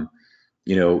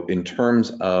you know, in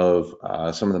terms of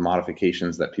some of the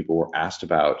modifications that people were asked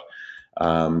about,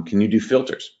 can you do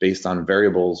filters based on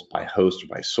variables by host or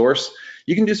by source?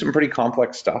 You can do some pretty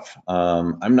complex stuff.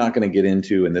 I'm not going to get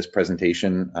into in this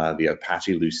presentation the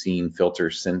Apache Lucene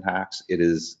filter syntax. It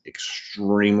is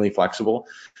extremely flexible,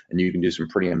 and you can do some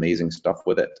pretty amazing stuff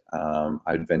with it.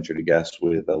 I'd venture to guess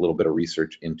with a little bit of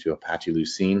research into Apache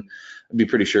Lucene, I'd be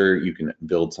pretty sure you can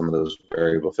build some of those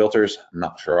variable filters. I'm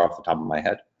not sure off the top of my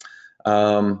head.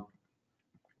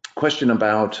 Question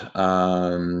about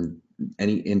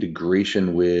any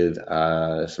integration with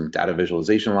some data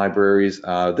visualization libraries.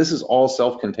 This is all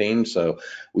self-contained, so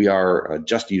we are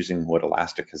just using what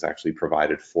Elastic has actually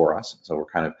provided for us. So we're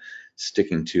kind of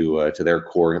sticking to their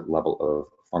core level of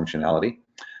functionality.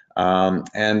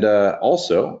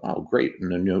 Also, great,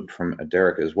 and a note from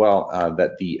Derek as well,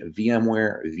 that the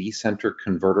VMware vCenter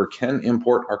converter can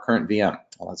import our current VM.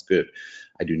 Well, that's good.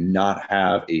 I do not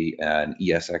have an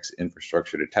ESX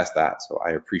infrastructure to test that, so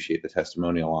I appreciate the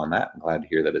testimonial on that. I'm glad to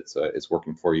hear that it's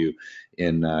working for you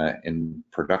in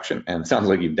production, and it sounds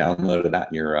like you've downloaded that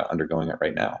and you're undergoing it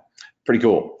right now. Pretty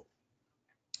cool.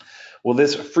 Well,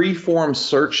 this free-form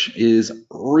search is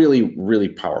really, really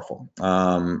powerful.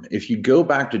 If you go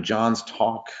back to John's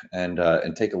talk and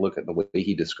take a look at the way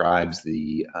he describes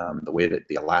the way that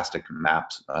the Elastic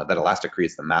maps, that Elastic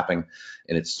creates the mapping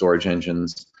in its storage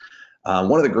engines,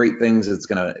 one of the great things is it's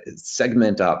going to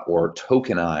segment up or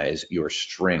tokenize your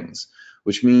strings,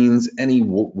 which means any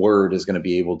word is going to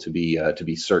be able to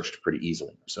be searched pretty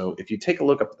easily. So if you take a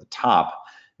look up at the top,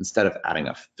 instead of adding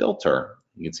a filter,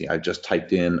 you can see I just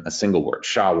typed in a single word,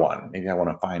 SHA-1. Maybe I want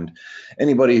to find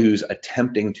anybody who's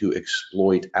attempting to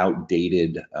exploit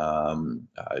outdated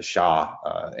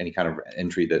SHA, any kind of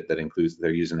entry that includes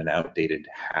they're using an outdated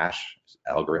hash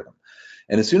algorithm.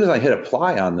 And as soon as I hit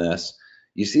apply on this,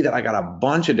 you see that I got a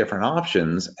bunch of different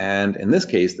options, and in this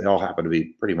case, they all happen to be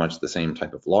pretty much the same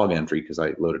type of log entry because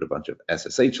I loaded a bunch of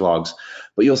SSH logs,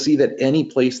 but you'll see that any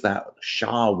place that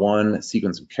SHA-1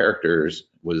 sequence of characters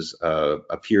was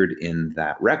appeared in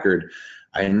that record,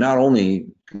 I not only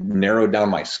narrowed down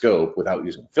my scope without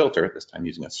using a filter, this time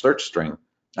using a search string,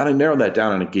 and I narrowed that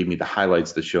down and it gave me the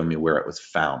highlights that show me where it was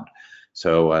found.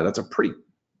 So that's a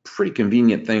pretty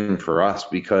convenient thing for us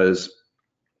because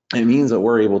it means that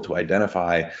we're able to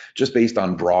identify, just based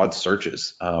on broad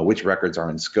searches, which records are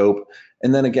in scope.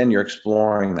 And then again, you're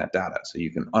exploring that data. So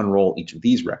you can unroll each of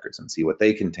these records and see what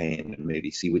they contain and maybe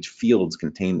see which fields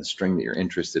contain the string that you're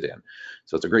interested in.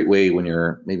 So it's a great way when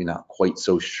you're maybe not quite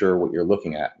so sure what you're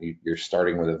looking at. You're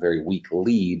starting with a very weak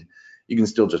lead. You can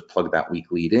still just plug that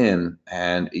weak lead in,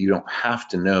 and you don't have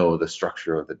to know the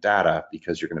structure of the data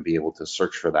because you're going to be able to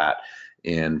search for that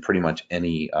in pretty much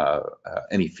any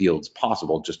fields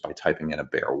possible just by typing in a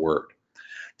bare word.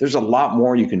 There's a lot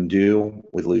more you can do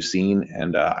with Lucene,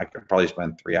 and I could probably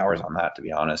spend 3 hours on that, to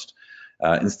be honest.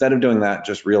 Instead of doing that,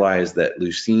 just realize that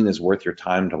Lucene is worth your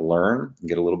time to learn and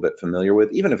get a little bit familiar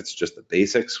with, even if it's just the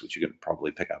basics, which you can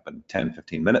probably pick up in 10,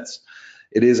 15 minutes.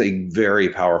 It is a very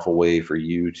powerful way for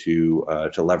you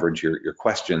to leverage your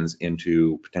questions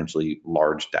into potentially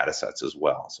large data sets as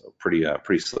well. So pretty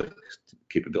slick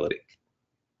capability.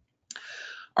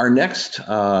 Our next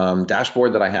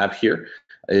dashboard that I have here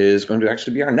is going to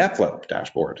actually be our NetFlow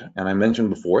dashboard. And I mentioned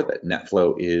before that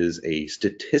NetFlow is a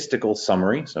statistical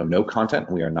summary, so no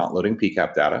content. We are not loading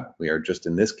PCAP data. We are just,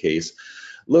 in this case,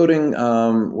 loading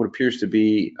what appears to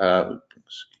be, what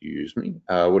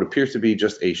appears to be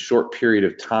just a short period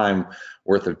of time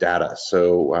worth of data.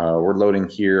 So we're loading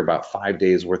here about 5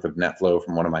 days worth of NetFlow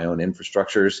from one of my own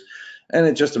infrastructures, and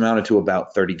it just amounted to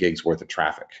about 30 gigs worth of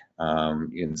traffic.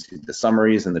 You can see the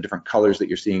summaries and the different colors that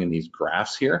you're seeing in these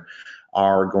graphs here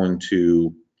are going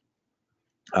to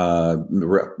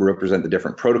represent the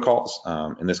different protocols.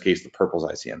 In this case, the purple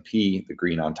is ICMP, the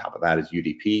green on top of that is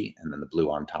UDP, and then the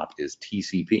blue on top is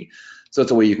TCP. So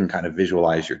it's a way you can kind of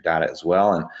visualize your data as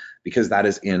well. And because that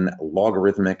is in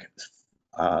logarithmic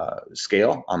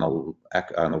scale on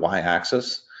the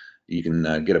y-axis, you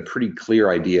can get a pretty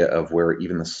clear idea of where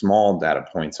even the small data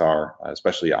points are,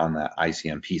 especially on that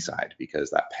ICMP side, because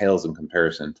that pales in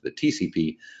comparison to the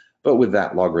TCP. But with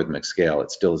that logarithmic scale,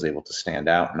 it still is able to stand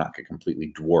out and not get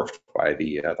completely dwarfed by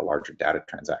the larger data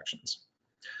transactions.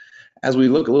 As we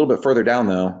look a little bit further down,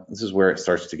 though, this is where it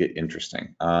starts to get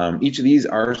interesting. Each of these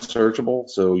are searchable,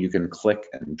 so you can click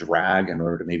and drag in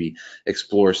order to maybe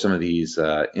explore some of these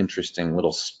interesting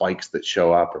little spikes that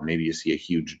show up, or maybe you see a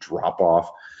huge drop-off.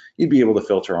 You'd be able to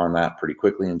filter on that pretty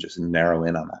quickly and just narrow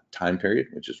in on that time period,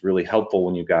 which is really helpful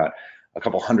when you've got a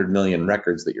couple 100 million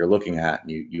records that you're looking at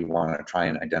and you want to try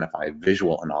and identify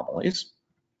visual anomalies.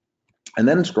 And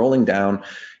then scrolling down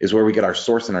is where we get our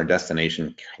source and our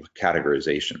destination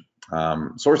categorization.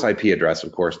 Source IP address,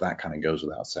 of course, that kind of goes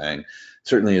without saying.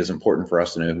 Certainly is important for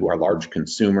us to know who our large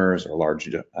consumers or large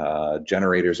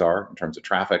generators are in terms of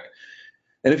traffic.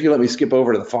 And if you let me skip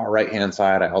over to the far right-hand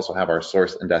side, I also have our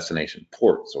source and destination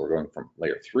port. So we're going from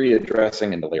layer 3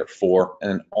 addressing into layer 4,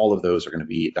 and all of those are going to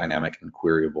be dynamic and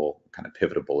queryable, kind of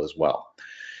pivotable as well.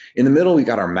 In the middle, we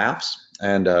got our maps,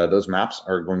 and those maps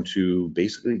are going to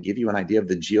basically give you an idea of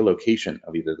the geolocation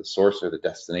of either the source or the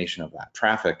destination of that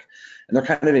traffic. And they're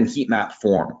kind of in heat map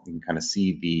form. You can kind of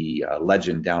see the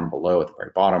legend down below at the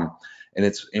very bottom. And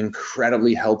it's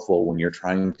incredibly helpful when you're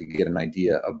trying to get an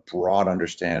idea, a broad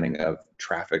understanding of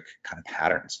traffic kind of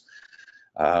patterns.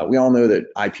 We all know that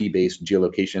IP-based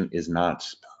geolocation is not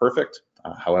perfect.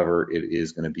 However, it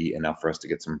is going to be enough for us to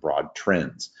get some broad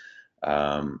trends.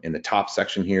 In the top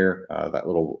section here, that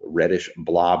little reddish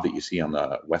blob that you see on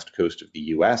the west coast of the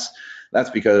US, that's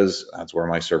because that's where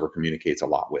my server communicates a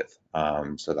lot with.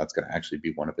 So that's going to actually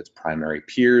be one of its primary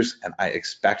peers, and I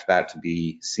expect that to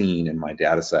be seen in my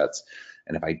data sets.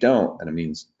 And if I don't, then it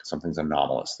means something's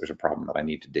anomalous. There's a problem that I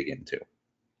need to dig into.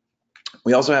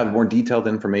 We also have more detailed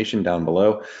information down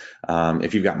below.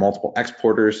 If you've got multiple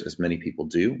exporters, as many people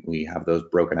do, we have those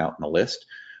broken out in a list.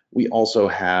 We also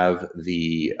have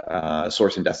the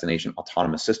source and destination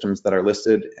autonomous systems that are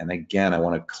listed. And again, I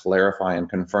want to clarify and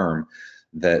confirm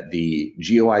that the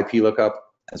GeoIP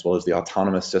lookup as well as the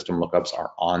autonomous system lookups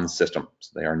are on system.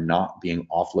 So they are not being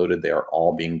offloaded. They are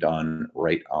all being done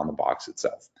right on the box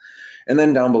itself. And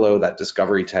then down below, that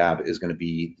discovery tab is going to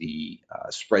be the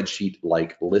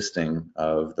spreadsheet-like listing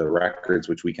of the records,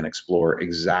 which we can explore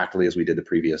exactly as we did the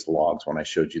previous logs when I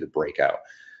showed you the breakout.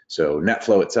 So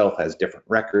NetFlow itself has different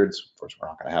records. Of course, we're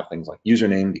not going to have things like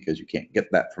username because you can't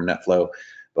get that from NetFlow,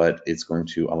 but it's going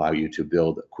to allow you to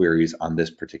build queries on this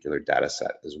particular data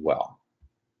set as well.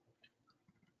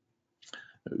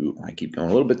 Ooh, I keep going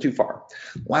a little bit too far.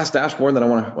 Last dashboard that I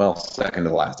want to, well, second to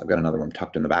the last. I've got another one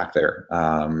tucked in the back there.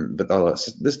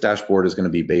 This dashboard is going to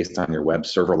be based on your web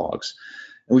server logs.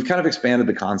 And we've kind of expanded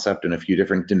the concept in a few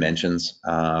different dimensions.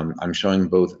 I'm showing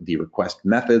both the request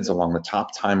methods along the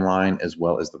top timeline as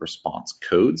well as the response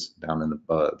codes down in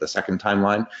the second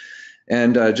timeline.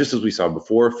 And just as we saw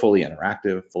before, fully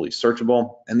interactive, fully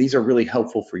searchable. And these are really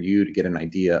helpful for you to get an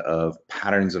idea of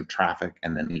patterns of traffic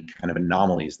and then any kind of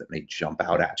anomalies that may jump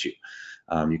out at you.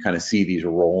 You kind of see these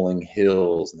rolling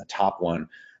hills in the top one,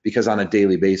 because on a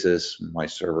daily basis, my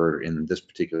server in this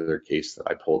particular case that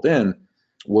I pulled in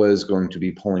was going to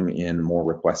be pulling in more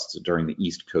requests during the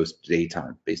East Coast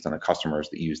daytime based on the customers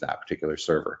that use that particular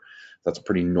server. That's a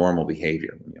pretty normal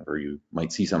behavior. Whenever you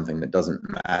might see something that doesn't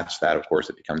match that, of course,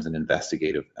 it becomes an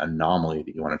investigative anomaly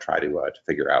that you want to try to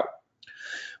figure out.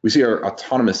 We see our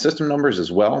autonomous system numbers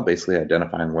as well, basically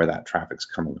identifying where that traffic's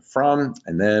coming from.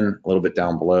 And then a little bit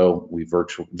down below, we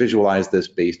visualize this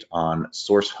based on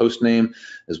source host name,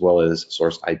 as well as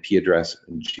source IP address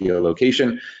and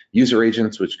geolocation. User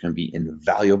agents, which can be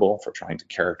invaluable for trying to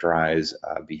characterize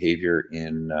behavior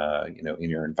in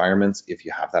your environments if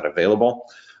you have that available.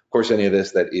 Of course, any of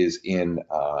this that is in,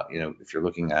 if you're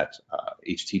looking at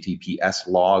HTTPS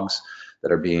logs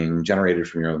that are being generated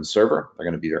from your own server, they're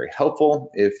going to be very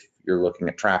helpful if you're looking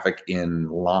at traffic in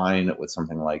line with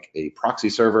something like a proxy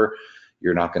server,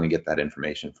 you're not going to get that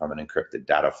information from an encrypted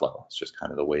data flow. It's just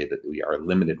kind of the way that we are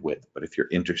limited with. But if you're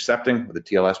intercepting with a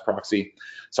TLS proxy,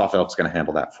 SOF ELK is going to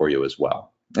handle that for you as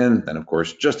well. And then, of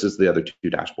course, just as the other two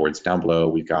dashboards down below,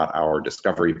 we've got our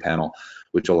discovery panel,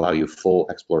 which will allow you full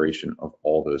exploration of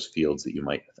all those fields that you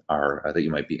might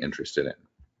be interested in.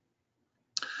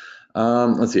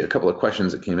 Let's see, a couple of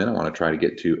questions that came in I want to try to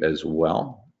get to as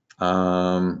well.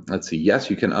 Let's see, yes,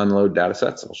 you can unload data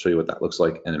sets. I'll show you what that looks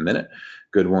like in a minute.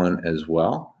 Good one as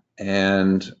well.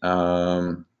 And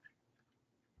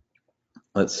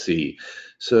let's see,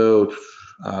 so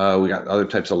we got other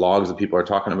types of logs that people are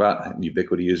talking about.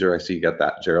 Ubiquity user, I see you got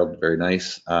that, Gerald, very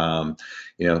nice.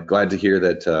 You know, glad to hear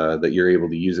that that you're able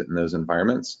to use it in those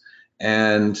environments.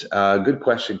 And a good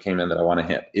question came in that I want to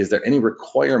hit. Is there any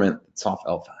requirement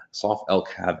that SOF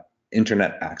ELK have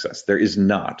internet access? There is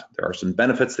not. There are some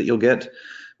benefits that you'll get,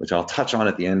 which I'll touch on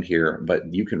at the end here,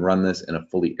 but you can run this in a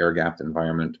fully air-gapped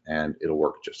environment and it'll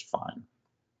work just fine.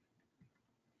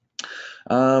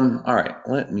 All right,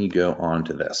 let me go on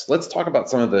to this. Let's talk about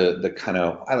some of the kind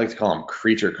of, I like to call them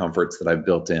creature comforts that I've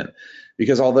built in,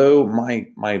 because although my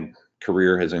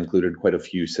career has included quite a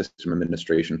few system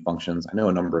administration functions, I know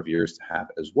a number of years to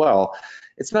have as well,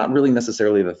 it's not really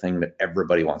necessarily the thing that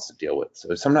everybody wants to deal with.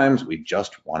 So sometimes we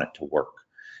just want it to work.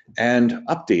 And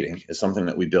updating is something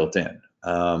that we built in.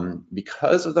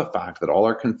 Because of the fact that all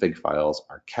our config files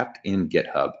are kept in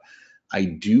GitHub, I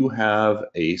do have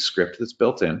a script that's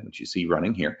built in, which you see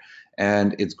running here,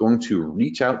 and it's going to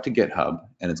reach out to GitHub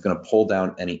and it's going to pull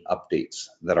down any updates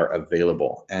that are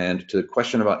available. And to the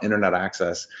question about internet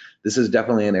access, this is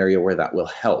definitely an area where that will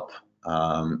help.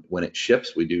 When it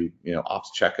ships, we do, you know,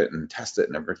 ops check it and test it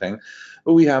and everything,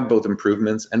 but we have both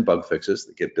improvements and bug fixes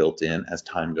that get built in as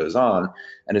time goes on.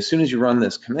 And as soon as you run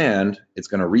this command, it's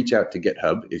going to reach out to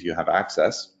GitHub if you have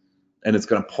access, and it's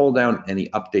going to pull down any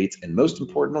updates, and most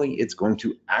importantly, it's going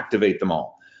to activate them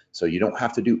all. So you don't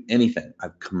have to do anything.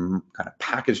 I've kind of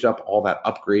packaged up all that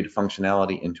upgrade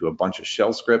functionality into a bunch of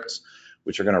shell scripts,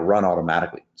 which are going to run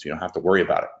automatically. So you don't have to worry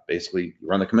about it. Basically, you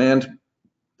run the command,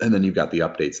 and then you've got the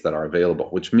updates that are available,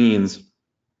 which means,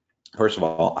 first of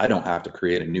all, I don't have to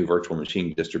create a new virtual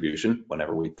machine distribution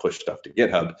whenever we push stuff to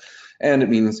GitHub. And it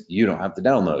means you don't have to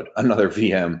download another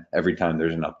VM every time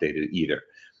there's an update either.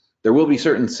 There will be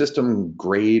certain system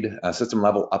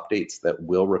level updates that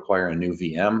will require a new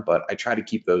VM, but I try to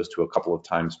keep those to a couple of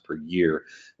times per year.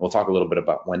 We'll talk a little bit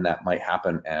about when that might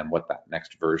happen and what that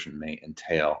next version may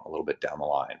entail a little bit down the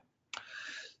line.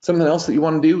 Something else that you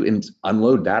want to do is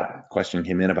unload data. Question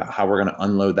came in about how we're going to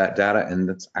unload that data, and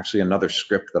that's actually another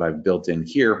script that I've built in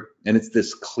here, and it's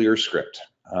this clear script.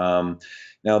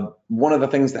 Now, one of the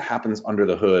things that happens under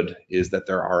the hood is that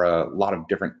there are a lot of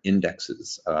different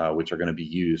indexes which are going to be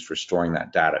used for storing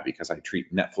that data, because I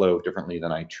treat NetFlow differently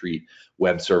than I treat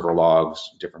web server logs,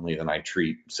 differently than I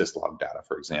treat syslog data,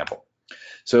 for example.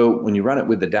 So when you run it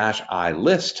with the -i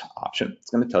list option, it's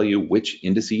going to tell you which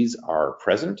indices are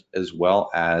present as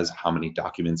well as how many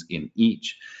documents in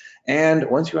each. And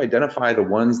once you identify the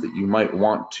ones that you might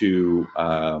want to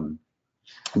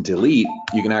delete,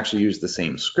 you can actually use the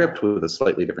same script with a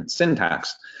slightly different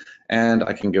syntax. And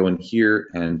I can go in here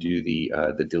and do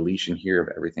the deletion here of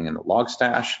everything in the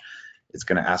Logstash. It's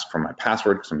going to ask for my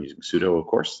password because I'm using sudo, of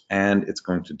course, and it's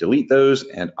going to delete those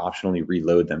and optionally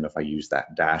reload them if I use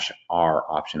that -r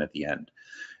option at the end.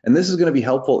 And this is going to be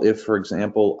helpful if, for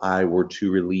example, I were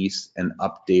to release an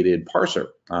updated parser.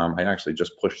 I actually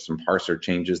just pushed some parser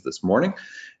changes this morning,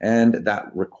 and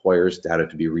that requires data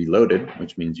to be reloaded,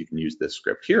 which means you can use this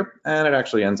script here, and it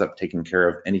actually ends up taking care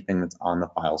of anything that's on the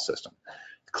file system.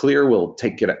 Clear will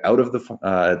take it out of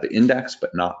the index,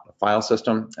 but not the file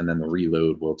system, and then the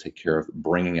reload will take care of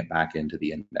bringing it back into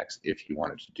the index if you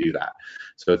wanted to do that.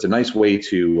 So it's a nice way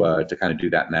to kind of do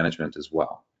that management as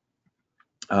well.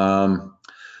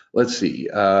 Let's see.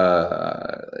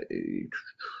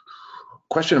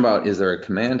 Question about, is there a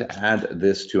command to add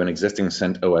this to an existing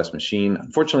CentOS machine?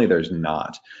 Unfortunately, there's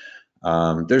not.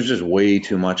 There's just way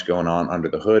too much going on under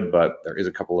the hood, but there is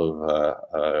a couple of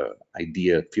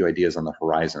few ideas on the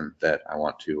horizon that I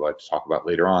want to talk about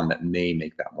later on that may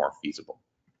make that more feasible.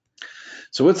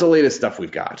 So what's the latest stuff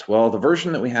we've got? Well, the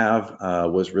version that we have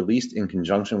was released in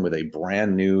conjunction with a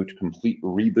brand new complete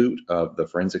reboot of the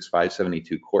Forensics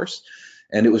 572 course.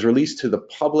 And it was released to the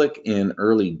public in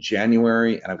early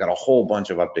January, and I've got a whole bunch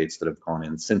of updates that have gone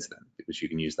in since then, because you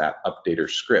can use that updater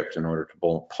script in order to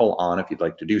pull on if you'd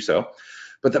like to do so.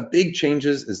 But the big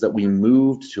changes is that we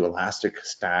moved to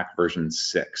Elasticsearch version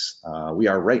 6. We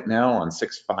are right now on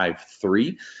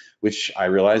 6.5.3, which I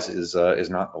realize is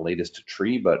not the latest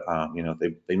tree, but you know,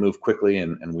 they move quickly,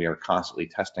 and we are constantly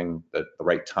testing the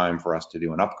right time for us to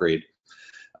do an upgrade.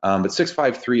 But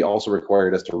 653 also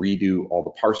required us to redo all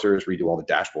the parsers, redo all the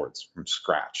dashboards from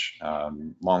scratch.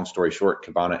 Long story short,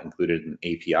 Kibana included an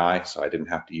API, so I didn't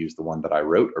have to use the one that I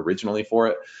wrote originally for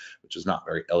it, which is not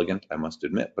very elegant, I must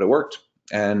admit, but it worked.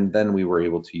 And then we were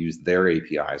able to use their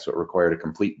API, so it required a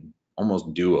complete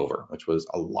almost do-over, which was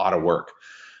a lot of work.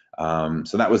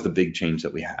 So that was the big change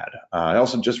that we had. I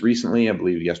also just recently, I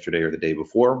believe yesterday or the day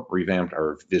before, revamped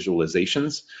our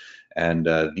visualizations. And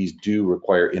these do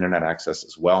require internet access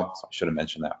as well. So I should have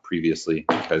mentioned that previously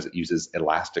because it uses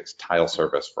Elastic's tile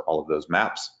service for all of those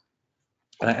maps.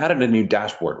 And I added a new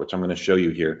dashboard, which I'm going to show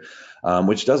you here,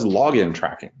 which does login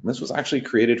tracking. This was actually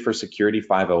created for Security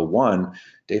 501.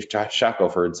 Dave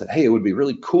Shackelford said, hey, it would be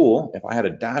really cool if I had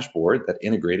a dashboard that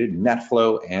integrated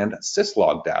NetFlow and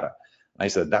syslog data. I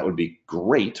said that would be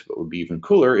great, but what would be even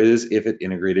cooler is if it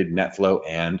integrated NetFlow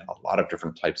and a lot of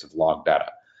different types of log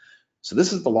data. So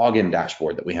this is the login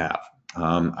dashboard that we have.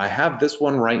 I have this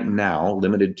one right now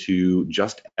limited to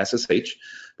just SSH,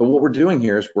 but what we're doing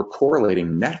here is we're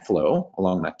correlating NetFlow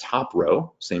along that top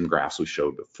row, same graphs we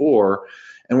showed before,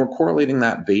 and we're correlating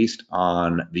that based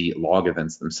on the log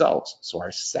events themselves. So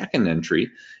our second entry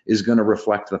is going to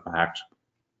reflect the fact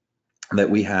that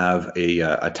we have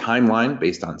a timeline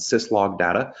based on syslog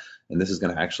data, and this is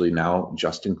going to actually now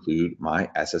just include my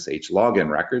SSH login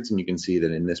records. And you can see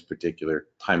that in this particular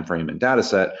time frame and data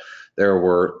set, there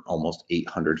were almost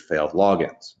 800 failed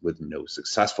logins with no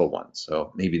successful ones.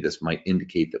 So maybe this might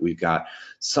indicate that we've got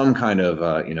some kind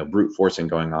of you know, brute forcing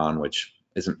going on, which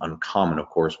isn't uncommon, of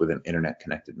course, with an internet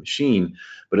connected machine,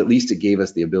 but at least it gave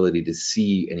us the ability to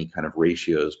see any kind of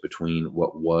ratios between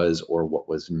what was or what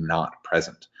was not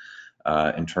present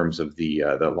in terms of the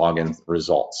login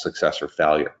results, success or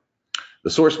failure. The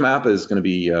source map is going to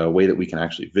be a way that we can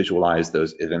actually visualize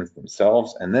those events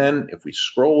themselves. And then if we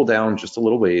scroll down just a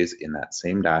little ways in that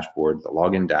same dashboard, the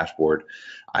login dashboard,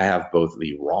 I have both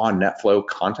the raw NetFlow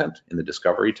content in the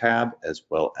discovery tab as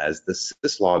well as the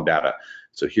syslog data.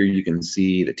 So here you can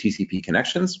see the TCP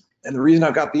connections. And the reason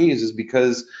I've got these is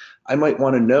because I might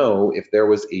want to know if there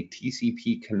was a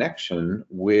TCP connection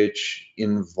which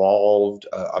involved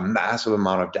a massive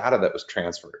amount of data that was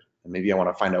transferred. And maybe I want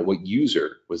to find out what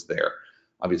user was there.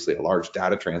 Obviously, a large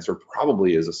data transfer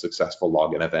probably is a successful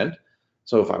login event.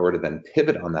 So if I were to then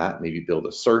pivot on that, maybe build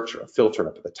a search or a filter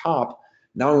up at the top,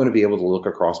 now I'm going to be able to look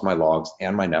across my logs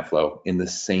and my NetFlow in the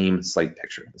same site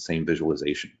picture, the same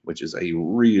visualization, which is a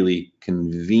really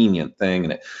convenient thing.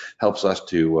 And it helps us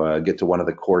to get to one of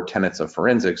the core tenets of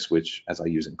forensics, which, as I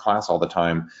use in class all the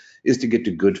time, is to get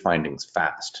to good findings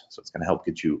fast. So it's going to help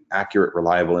get you accurate,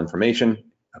 reliable information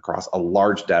across a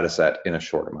large data set in a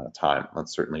short amount of time.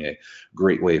 That's certainly a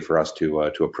great way for us to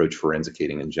approach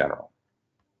forensicating in general.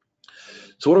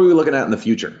 So what are we looking at in the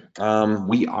future?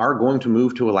 We are going to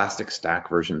move to Elasticsearch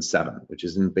version 7, which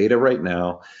is in beta right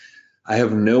now. I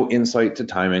have no insight to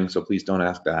timing, so please don't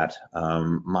ask that.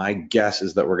 My guess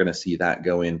is that we're going to see that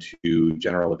go into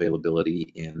general availability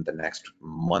in the next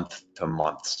month to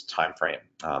months timeframe.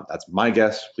 That's my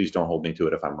guess. Please don't hold me to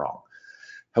it if I'm wrong.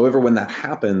 However, when that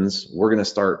happens, we're going to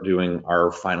start doing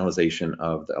our finalization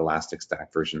of the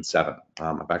Elasticsearch version 7.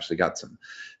 I've actually got some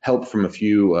help from a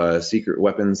few secret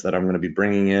weapons that I'm going to be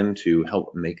bringing in to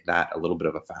help make that a little bit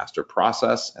of a faster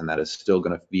process, and that is still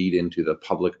going to feed into the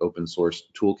public open source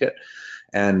toolkit.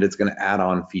 And it's going to add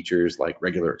on features like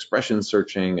regular expression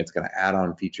searching. It's going to add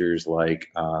on features like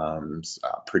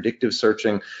predictive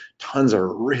searching, tons of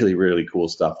really, really cool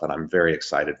stuff that I'm very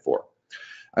excited for.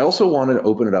 I also wanted to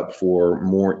open it up for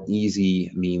more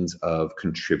easy means of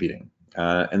contributing.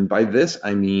 And by this,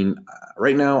 I mean,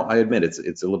 right now, I admit it's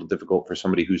a little difficult for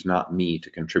somebody who's not me to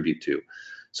contribute to.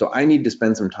 So I need to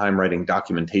spend some time writing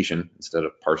documentation instead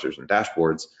of parsers and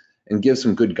dashboards, and give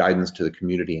some good guidance to the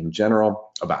community in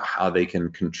general about how they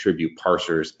can contribute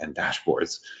parsers and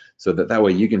dashboards, so that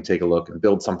way you can take a look and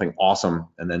build something awesome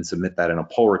and then submit that in a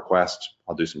pull request.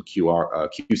 I'll do some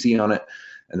QC on it,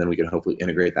 and then we can hopefully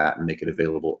integrate that and make it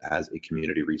available as a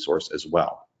community resource as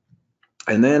well.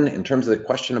 And then in terms of the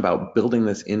question about building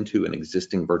this into an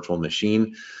existing virtual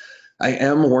machine, I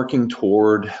am working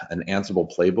toward an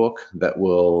Ansible playbook that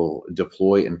will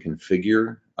deploy and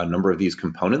configure a number of these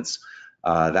components.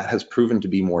 That has proven to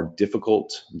be more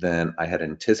difficult than I had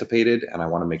anticipated, and I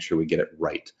want to make sure we get it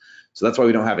right. So that's why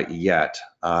we don't have it yet.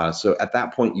 So at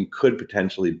that point, you could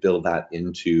potentially build that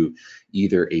into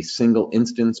either a single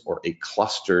instance or a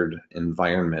clustered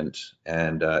environment,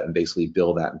 and basically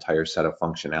build that entire set of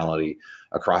functionality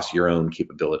across your own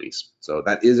capabilities. So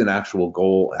that is an actual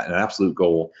goal, an absolute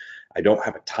goal. I don't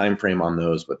have a time frame on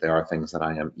those, but they are things that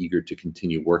I am eager to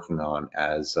continue working on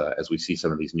as we see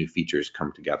some of these new features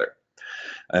come together.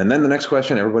 And then the next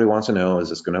question everybody wants to know, is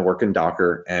this going to work in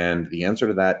Docker? And the answer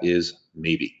to that is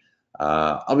maybe.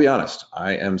 I'll be honest,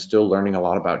 I am still learning a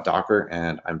lot about Docker,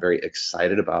 and I'm very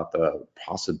excited about the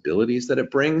possibilities that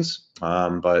it brings,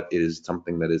 but it is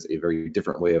something that is a very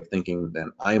different way of thinking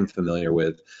than I am familiar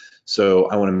with. So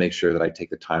I want to make sure that I take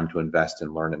the time to invest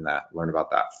and learn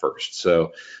about that first.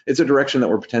 So it's a direction that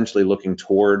we're potentially looking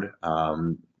toward.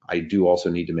 I do also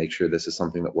need to make sure this is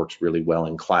something that works really well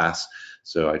in class.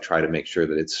 So I try to make sure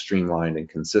that it's streamlined and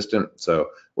consistent. So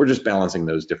we're just balancing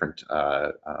those different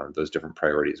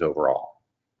priorities overall.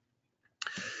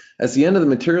 That's the end of the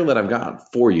material that I've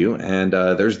got for you, and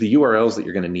there's the URLs that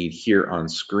you're going to need here on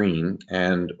screen.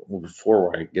 And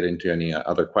before I get into any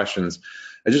other questions,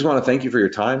 I just want to thank you for your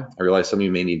time. I realize some of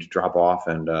you may need to drop off,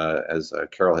 and as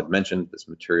Carol had mentioned, this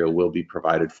material will be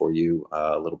provided for you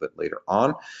a little bit later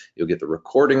on. You'll get the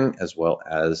recording as well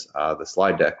as the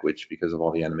slide deck, which, because of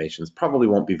all the animations, probably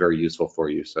won't be very useful for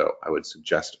you. So I would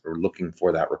suggest looking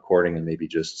for that recording and maybe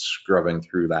just scrubbing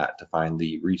through that to find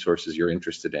the resources you're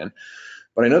interested in.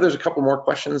 But I know there's a couple more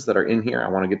questions that are in here. I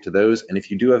want to get to those. And if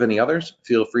you do have any others,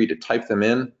 feel free to type them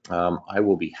in. I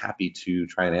will be happy to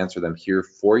try and answer them here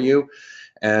for you.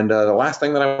 And the last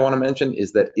thing that I want to mention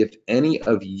is that if any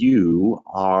of you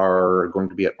are going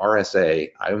to be at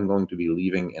RSA, I'm going to be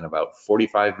leaving in about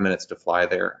 45 minutes to fly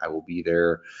there. I will be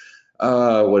there,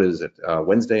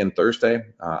 Wednesday and Thursday.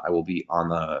 I will be on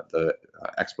the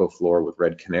expo floor with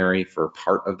Red Canary for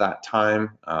part of that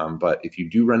time. But if you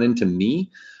do run into me,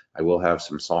 I will have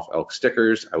some SOF ELK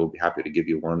stickers. I will be happy to give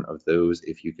you one of those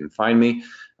if you can find me.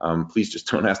 Please just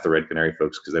don't ask the Red Canary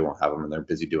folks because they won't have them and they're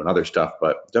busy doing other stuff,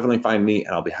 but definitely find me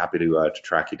and I'll be happy to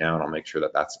track you down. I'll make sure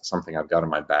that that's something I've got in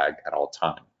my bag at all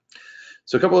times.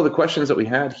 So a couple of the questions that we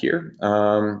had here.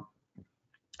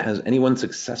 Has anyone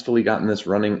successfully gotten this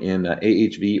running in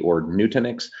AHV or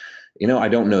Nutanix? You know, I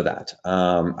don't know that.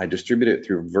 I distribute it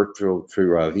through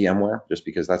VMware just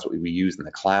because that's what we use in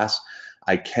the class.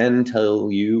 I can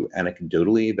tell you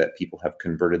anecdotally that people have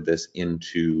converted this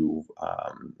into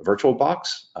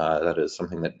VirtualBox. That is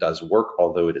something that does work,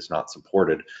 although it is not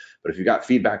supported. But if you've got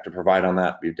feedback to provide on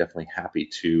that, we're definitely happy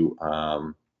to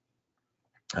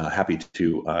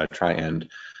try and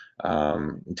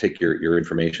take your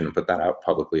information and put that out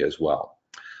publicly as well.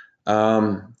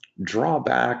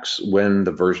 Drawbacks when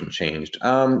the version changed.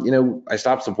 You know, I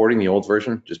stopped supporting the old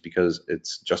version just because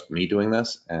it's just me doing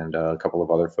this and a couple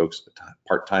of other folks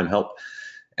part-time help.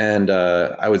 And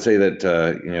I would say that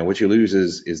you know, what you lose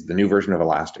is the new version of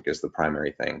Elastic is the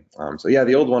primary thing. So yeah,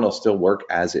 the old one will still work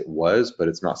as it was, but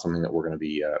it's not something that we're going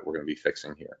to be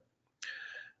fixing here.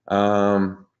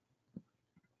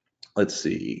 Let's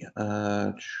see.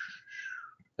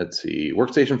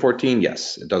 Workstation 14,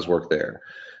 yes, it does work there.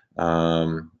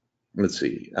 Let's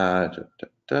see.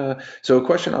 So a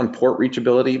question on port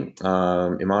reachability.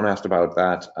 Iman asked about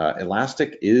that.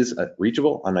 Elastic is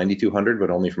reachable on 9200, but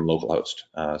only from localhost.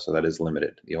 So that is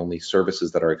limited. The only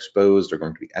services that are exposed are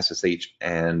going to be SSH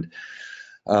and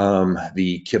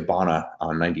the Kibana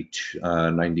on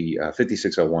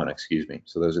 5601, excuse me.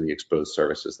 So those are the exposed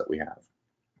services that we have.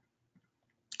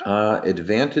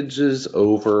 Advantages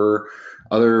over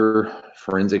other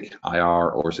forensic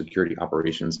IR or security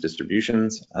operations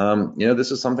distributions. You know, this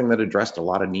is something that addressed a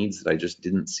lot of needs that I just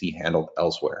didn't see handled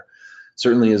elsewhere.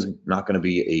 Certainly is not going to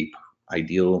be a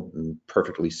ideal and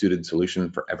perfectly suited solution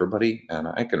for everybody, and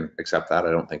I can accept that.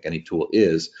 I don't think any tool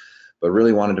is, but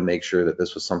really wanted to make sure that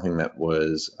this was something that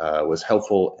was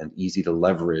helpful and easy to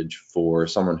leverage for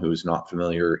someone who's not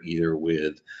familiar either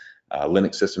with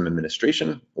Linux system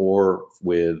administration or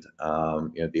with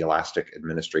you know, the Elastic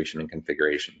administration and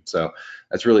configuration. So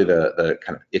that's really the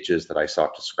kind of itches that I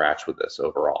sought to scratch with this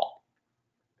overall.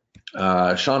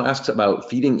 Sean asks about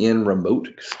feeding in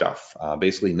remote stuff,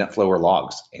 basically NetFlow or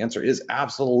logs. The answer is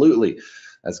absolutely.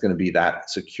 That's going to be that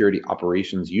security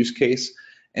operations use case.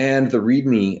 And the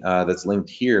README that's linked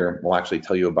here will actually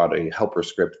tell you about a helper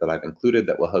script that I've included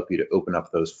that will help you to open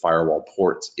up those firewall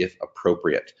ports if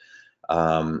appropriate.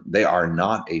 They are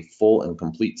not a full and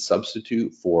complete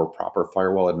substitute for proper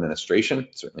firewall administration.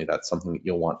 Certainly that's something that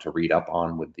you'll want to read up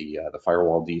on with the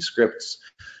firewall D scripts,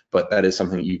 but that is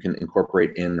something you can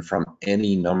incorporate in from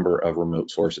any number of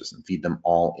remote sources and feed them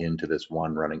all into this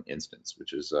one running instance,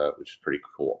 which is pretty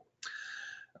cool.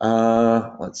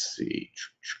 Let's see.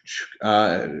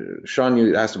 Sean,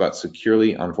 you asked about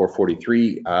securely on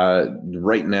 443.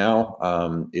 Right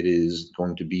now, it is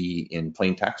going to be in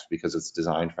plain text because it's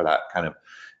designed for that kind of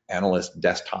analyst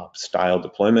desktop style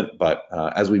deployment, but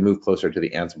as we move closer to the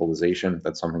Ansiblization,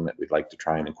 that's something that we'd like to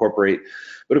try and incorporate.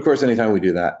 But of course, anytime we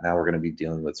do that, now we're going to be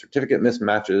dealing with certificate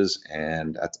mismatches,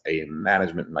 and that's a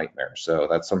management nightmare. So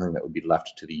that's something that would be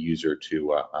left to the user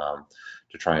to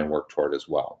try and work toward as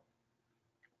well.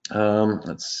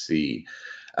 Let's see.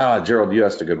 Gerald, you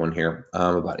asked a good one here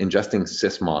about ingesting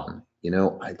sysmon. You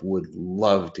know, I would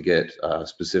love to get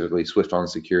specifically Swift on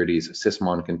Security's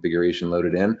sysmon configuration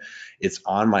loaded in. It's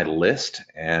on my list,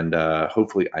 and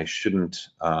hopefully I shouldn't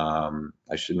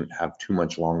have too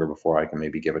much longer before I can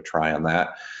maybe give a try on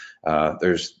that.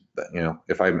 There's, you know,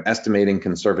 if I'm estimating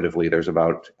conservatively, there's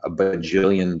about a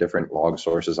bajillion different log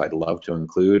sources I'd love to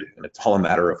include, and it's all a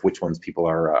matter of which ones people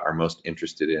are most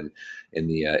interested in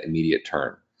the immediate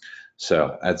term.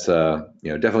 So that's you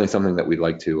know, definitely something that we'd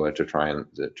like to try and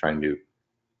do.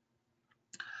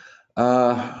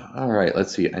 All right,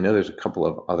 let's see. I know there's a couple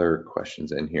of other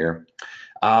questions in here.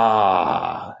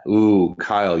 Kyle,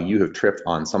 you have tripped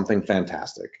on something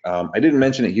fantastic. I didn't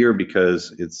mention it here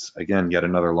because it's, again, yet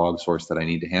another log source that I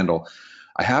need to handle.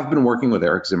 I have been working with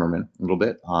Eric Zimmerman a little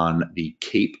bit on the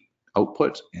CAPE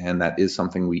output, and that is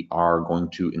something we are going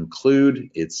to include.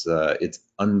 It's in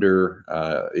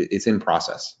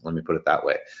process, let me put it that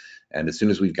way. And as soon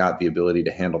as we've got the ability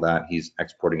to handle that, he's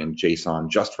exporting in JSON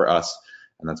just for us,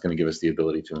 and that's going to give us the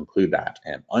ability to include that.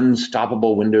 And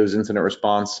unstoppable Windows incident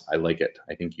response, I like it.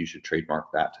 I think you should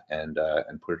trademark that and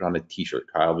put it on a t-shirt,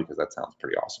 Kyle, because that sounds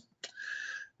pretty awesome.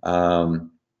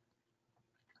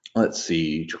 Let's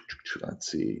see,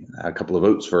 a couple of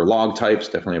votes for log types,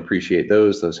 definitely appreciate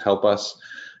those. Those help us.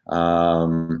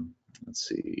 Let's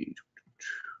see,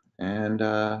 and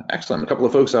excellent. A couple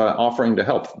of folks offering to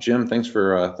help. Jim, thanks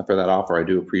for that offer. I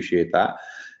do appreciate that,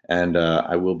 and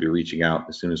I will be reaching out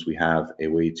as soon as we have a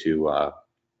way to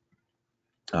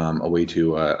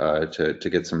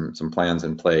get some plans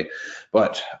in play.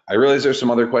 But I realize there's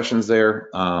some other questions there.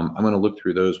 I'm going to look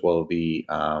through those while the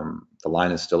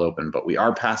line is still open, but we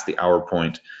are past the hour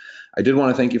point. I did want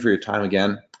to thank you for your time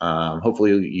again.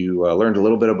 Hopefully you learned a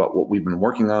little bit about what we've been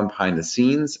working on behind the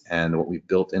scenes and what we've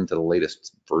built into the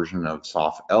latest version of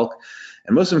SOF ELK.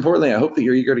 And most importantly, I hope that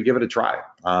you're eager to give it a try.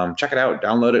 Check it out,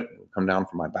 download it, come down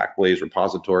from my Backblaze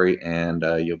repository, and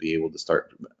you'll be able to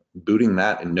start booting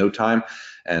that in no time.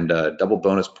 And double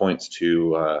bonus points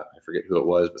to, I forget who it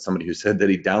was, but somebody who said that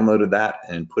he downloaded that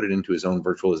and put it into his own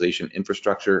virtualization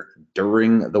infrastructure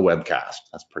during the webcast.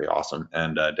 That's pretty awesome,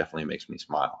 and definitely makes me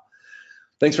smile.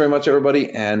 Thanks very much, everybody,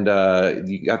 and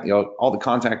you got all the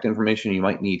contact information you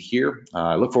might need here.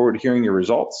 I look forward to hearing your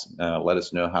results. Let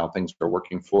us know how things are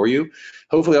working for you.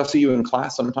 Hopefully I'll see you in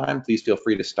class sometime. Please feel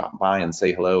free to stop by and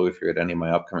say hello if you're at any of my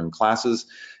upcoming classes.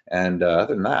 And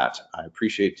other than that, I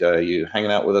appreciate you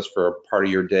hanging out with us for a part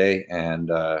of your day, and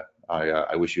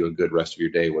I wish you a good rest of your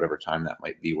day, whatever time that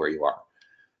might be where you are.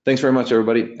 Thanks very much,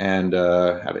 everybody, and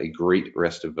have a great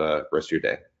rest of your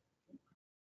day.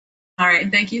 All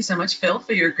right, thank you so much, Phil,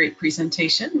 for your great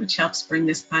presentation, which helps bring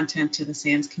this content to the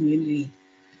SANS community.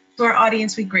 To our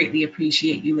audience, we greatly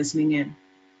appreciate you listening in.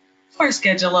 For a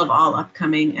schedule of all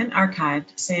upcoming and archived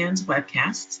SANS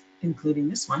webcasts, including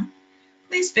this one,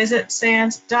 please visit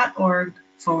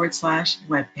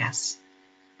sans.org/webcasts.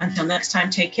 Until next time,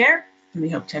 take care, and we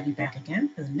hope to have you back again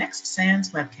for the next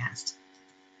SANS webcast.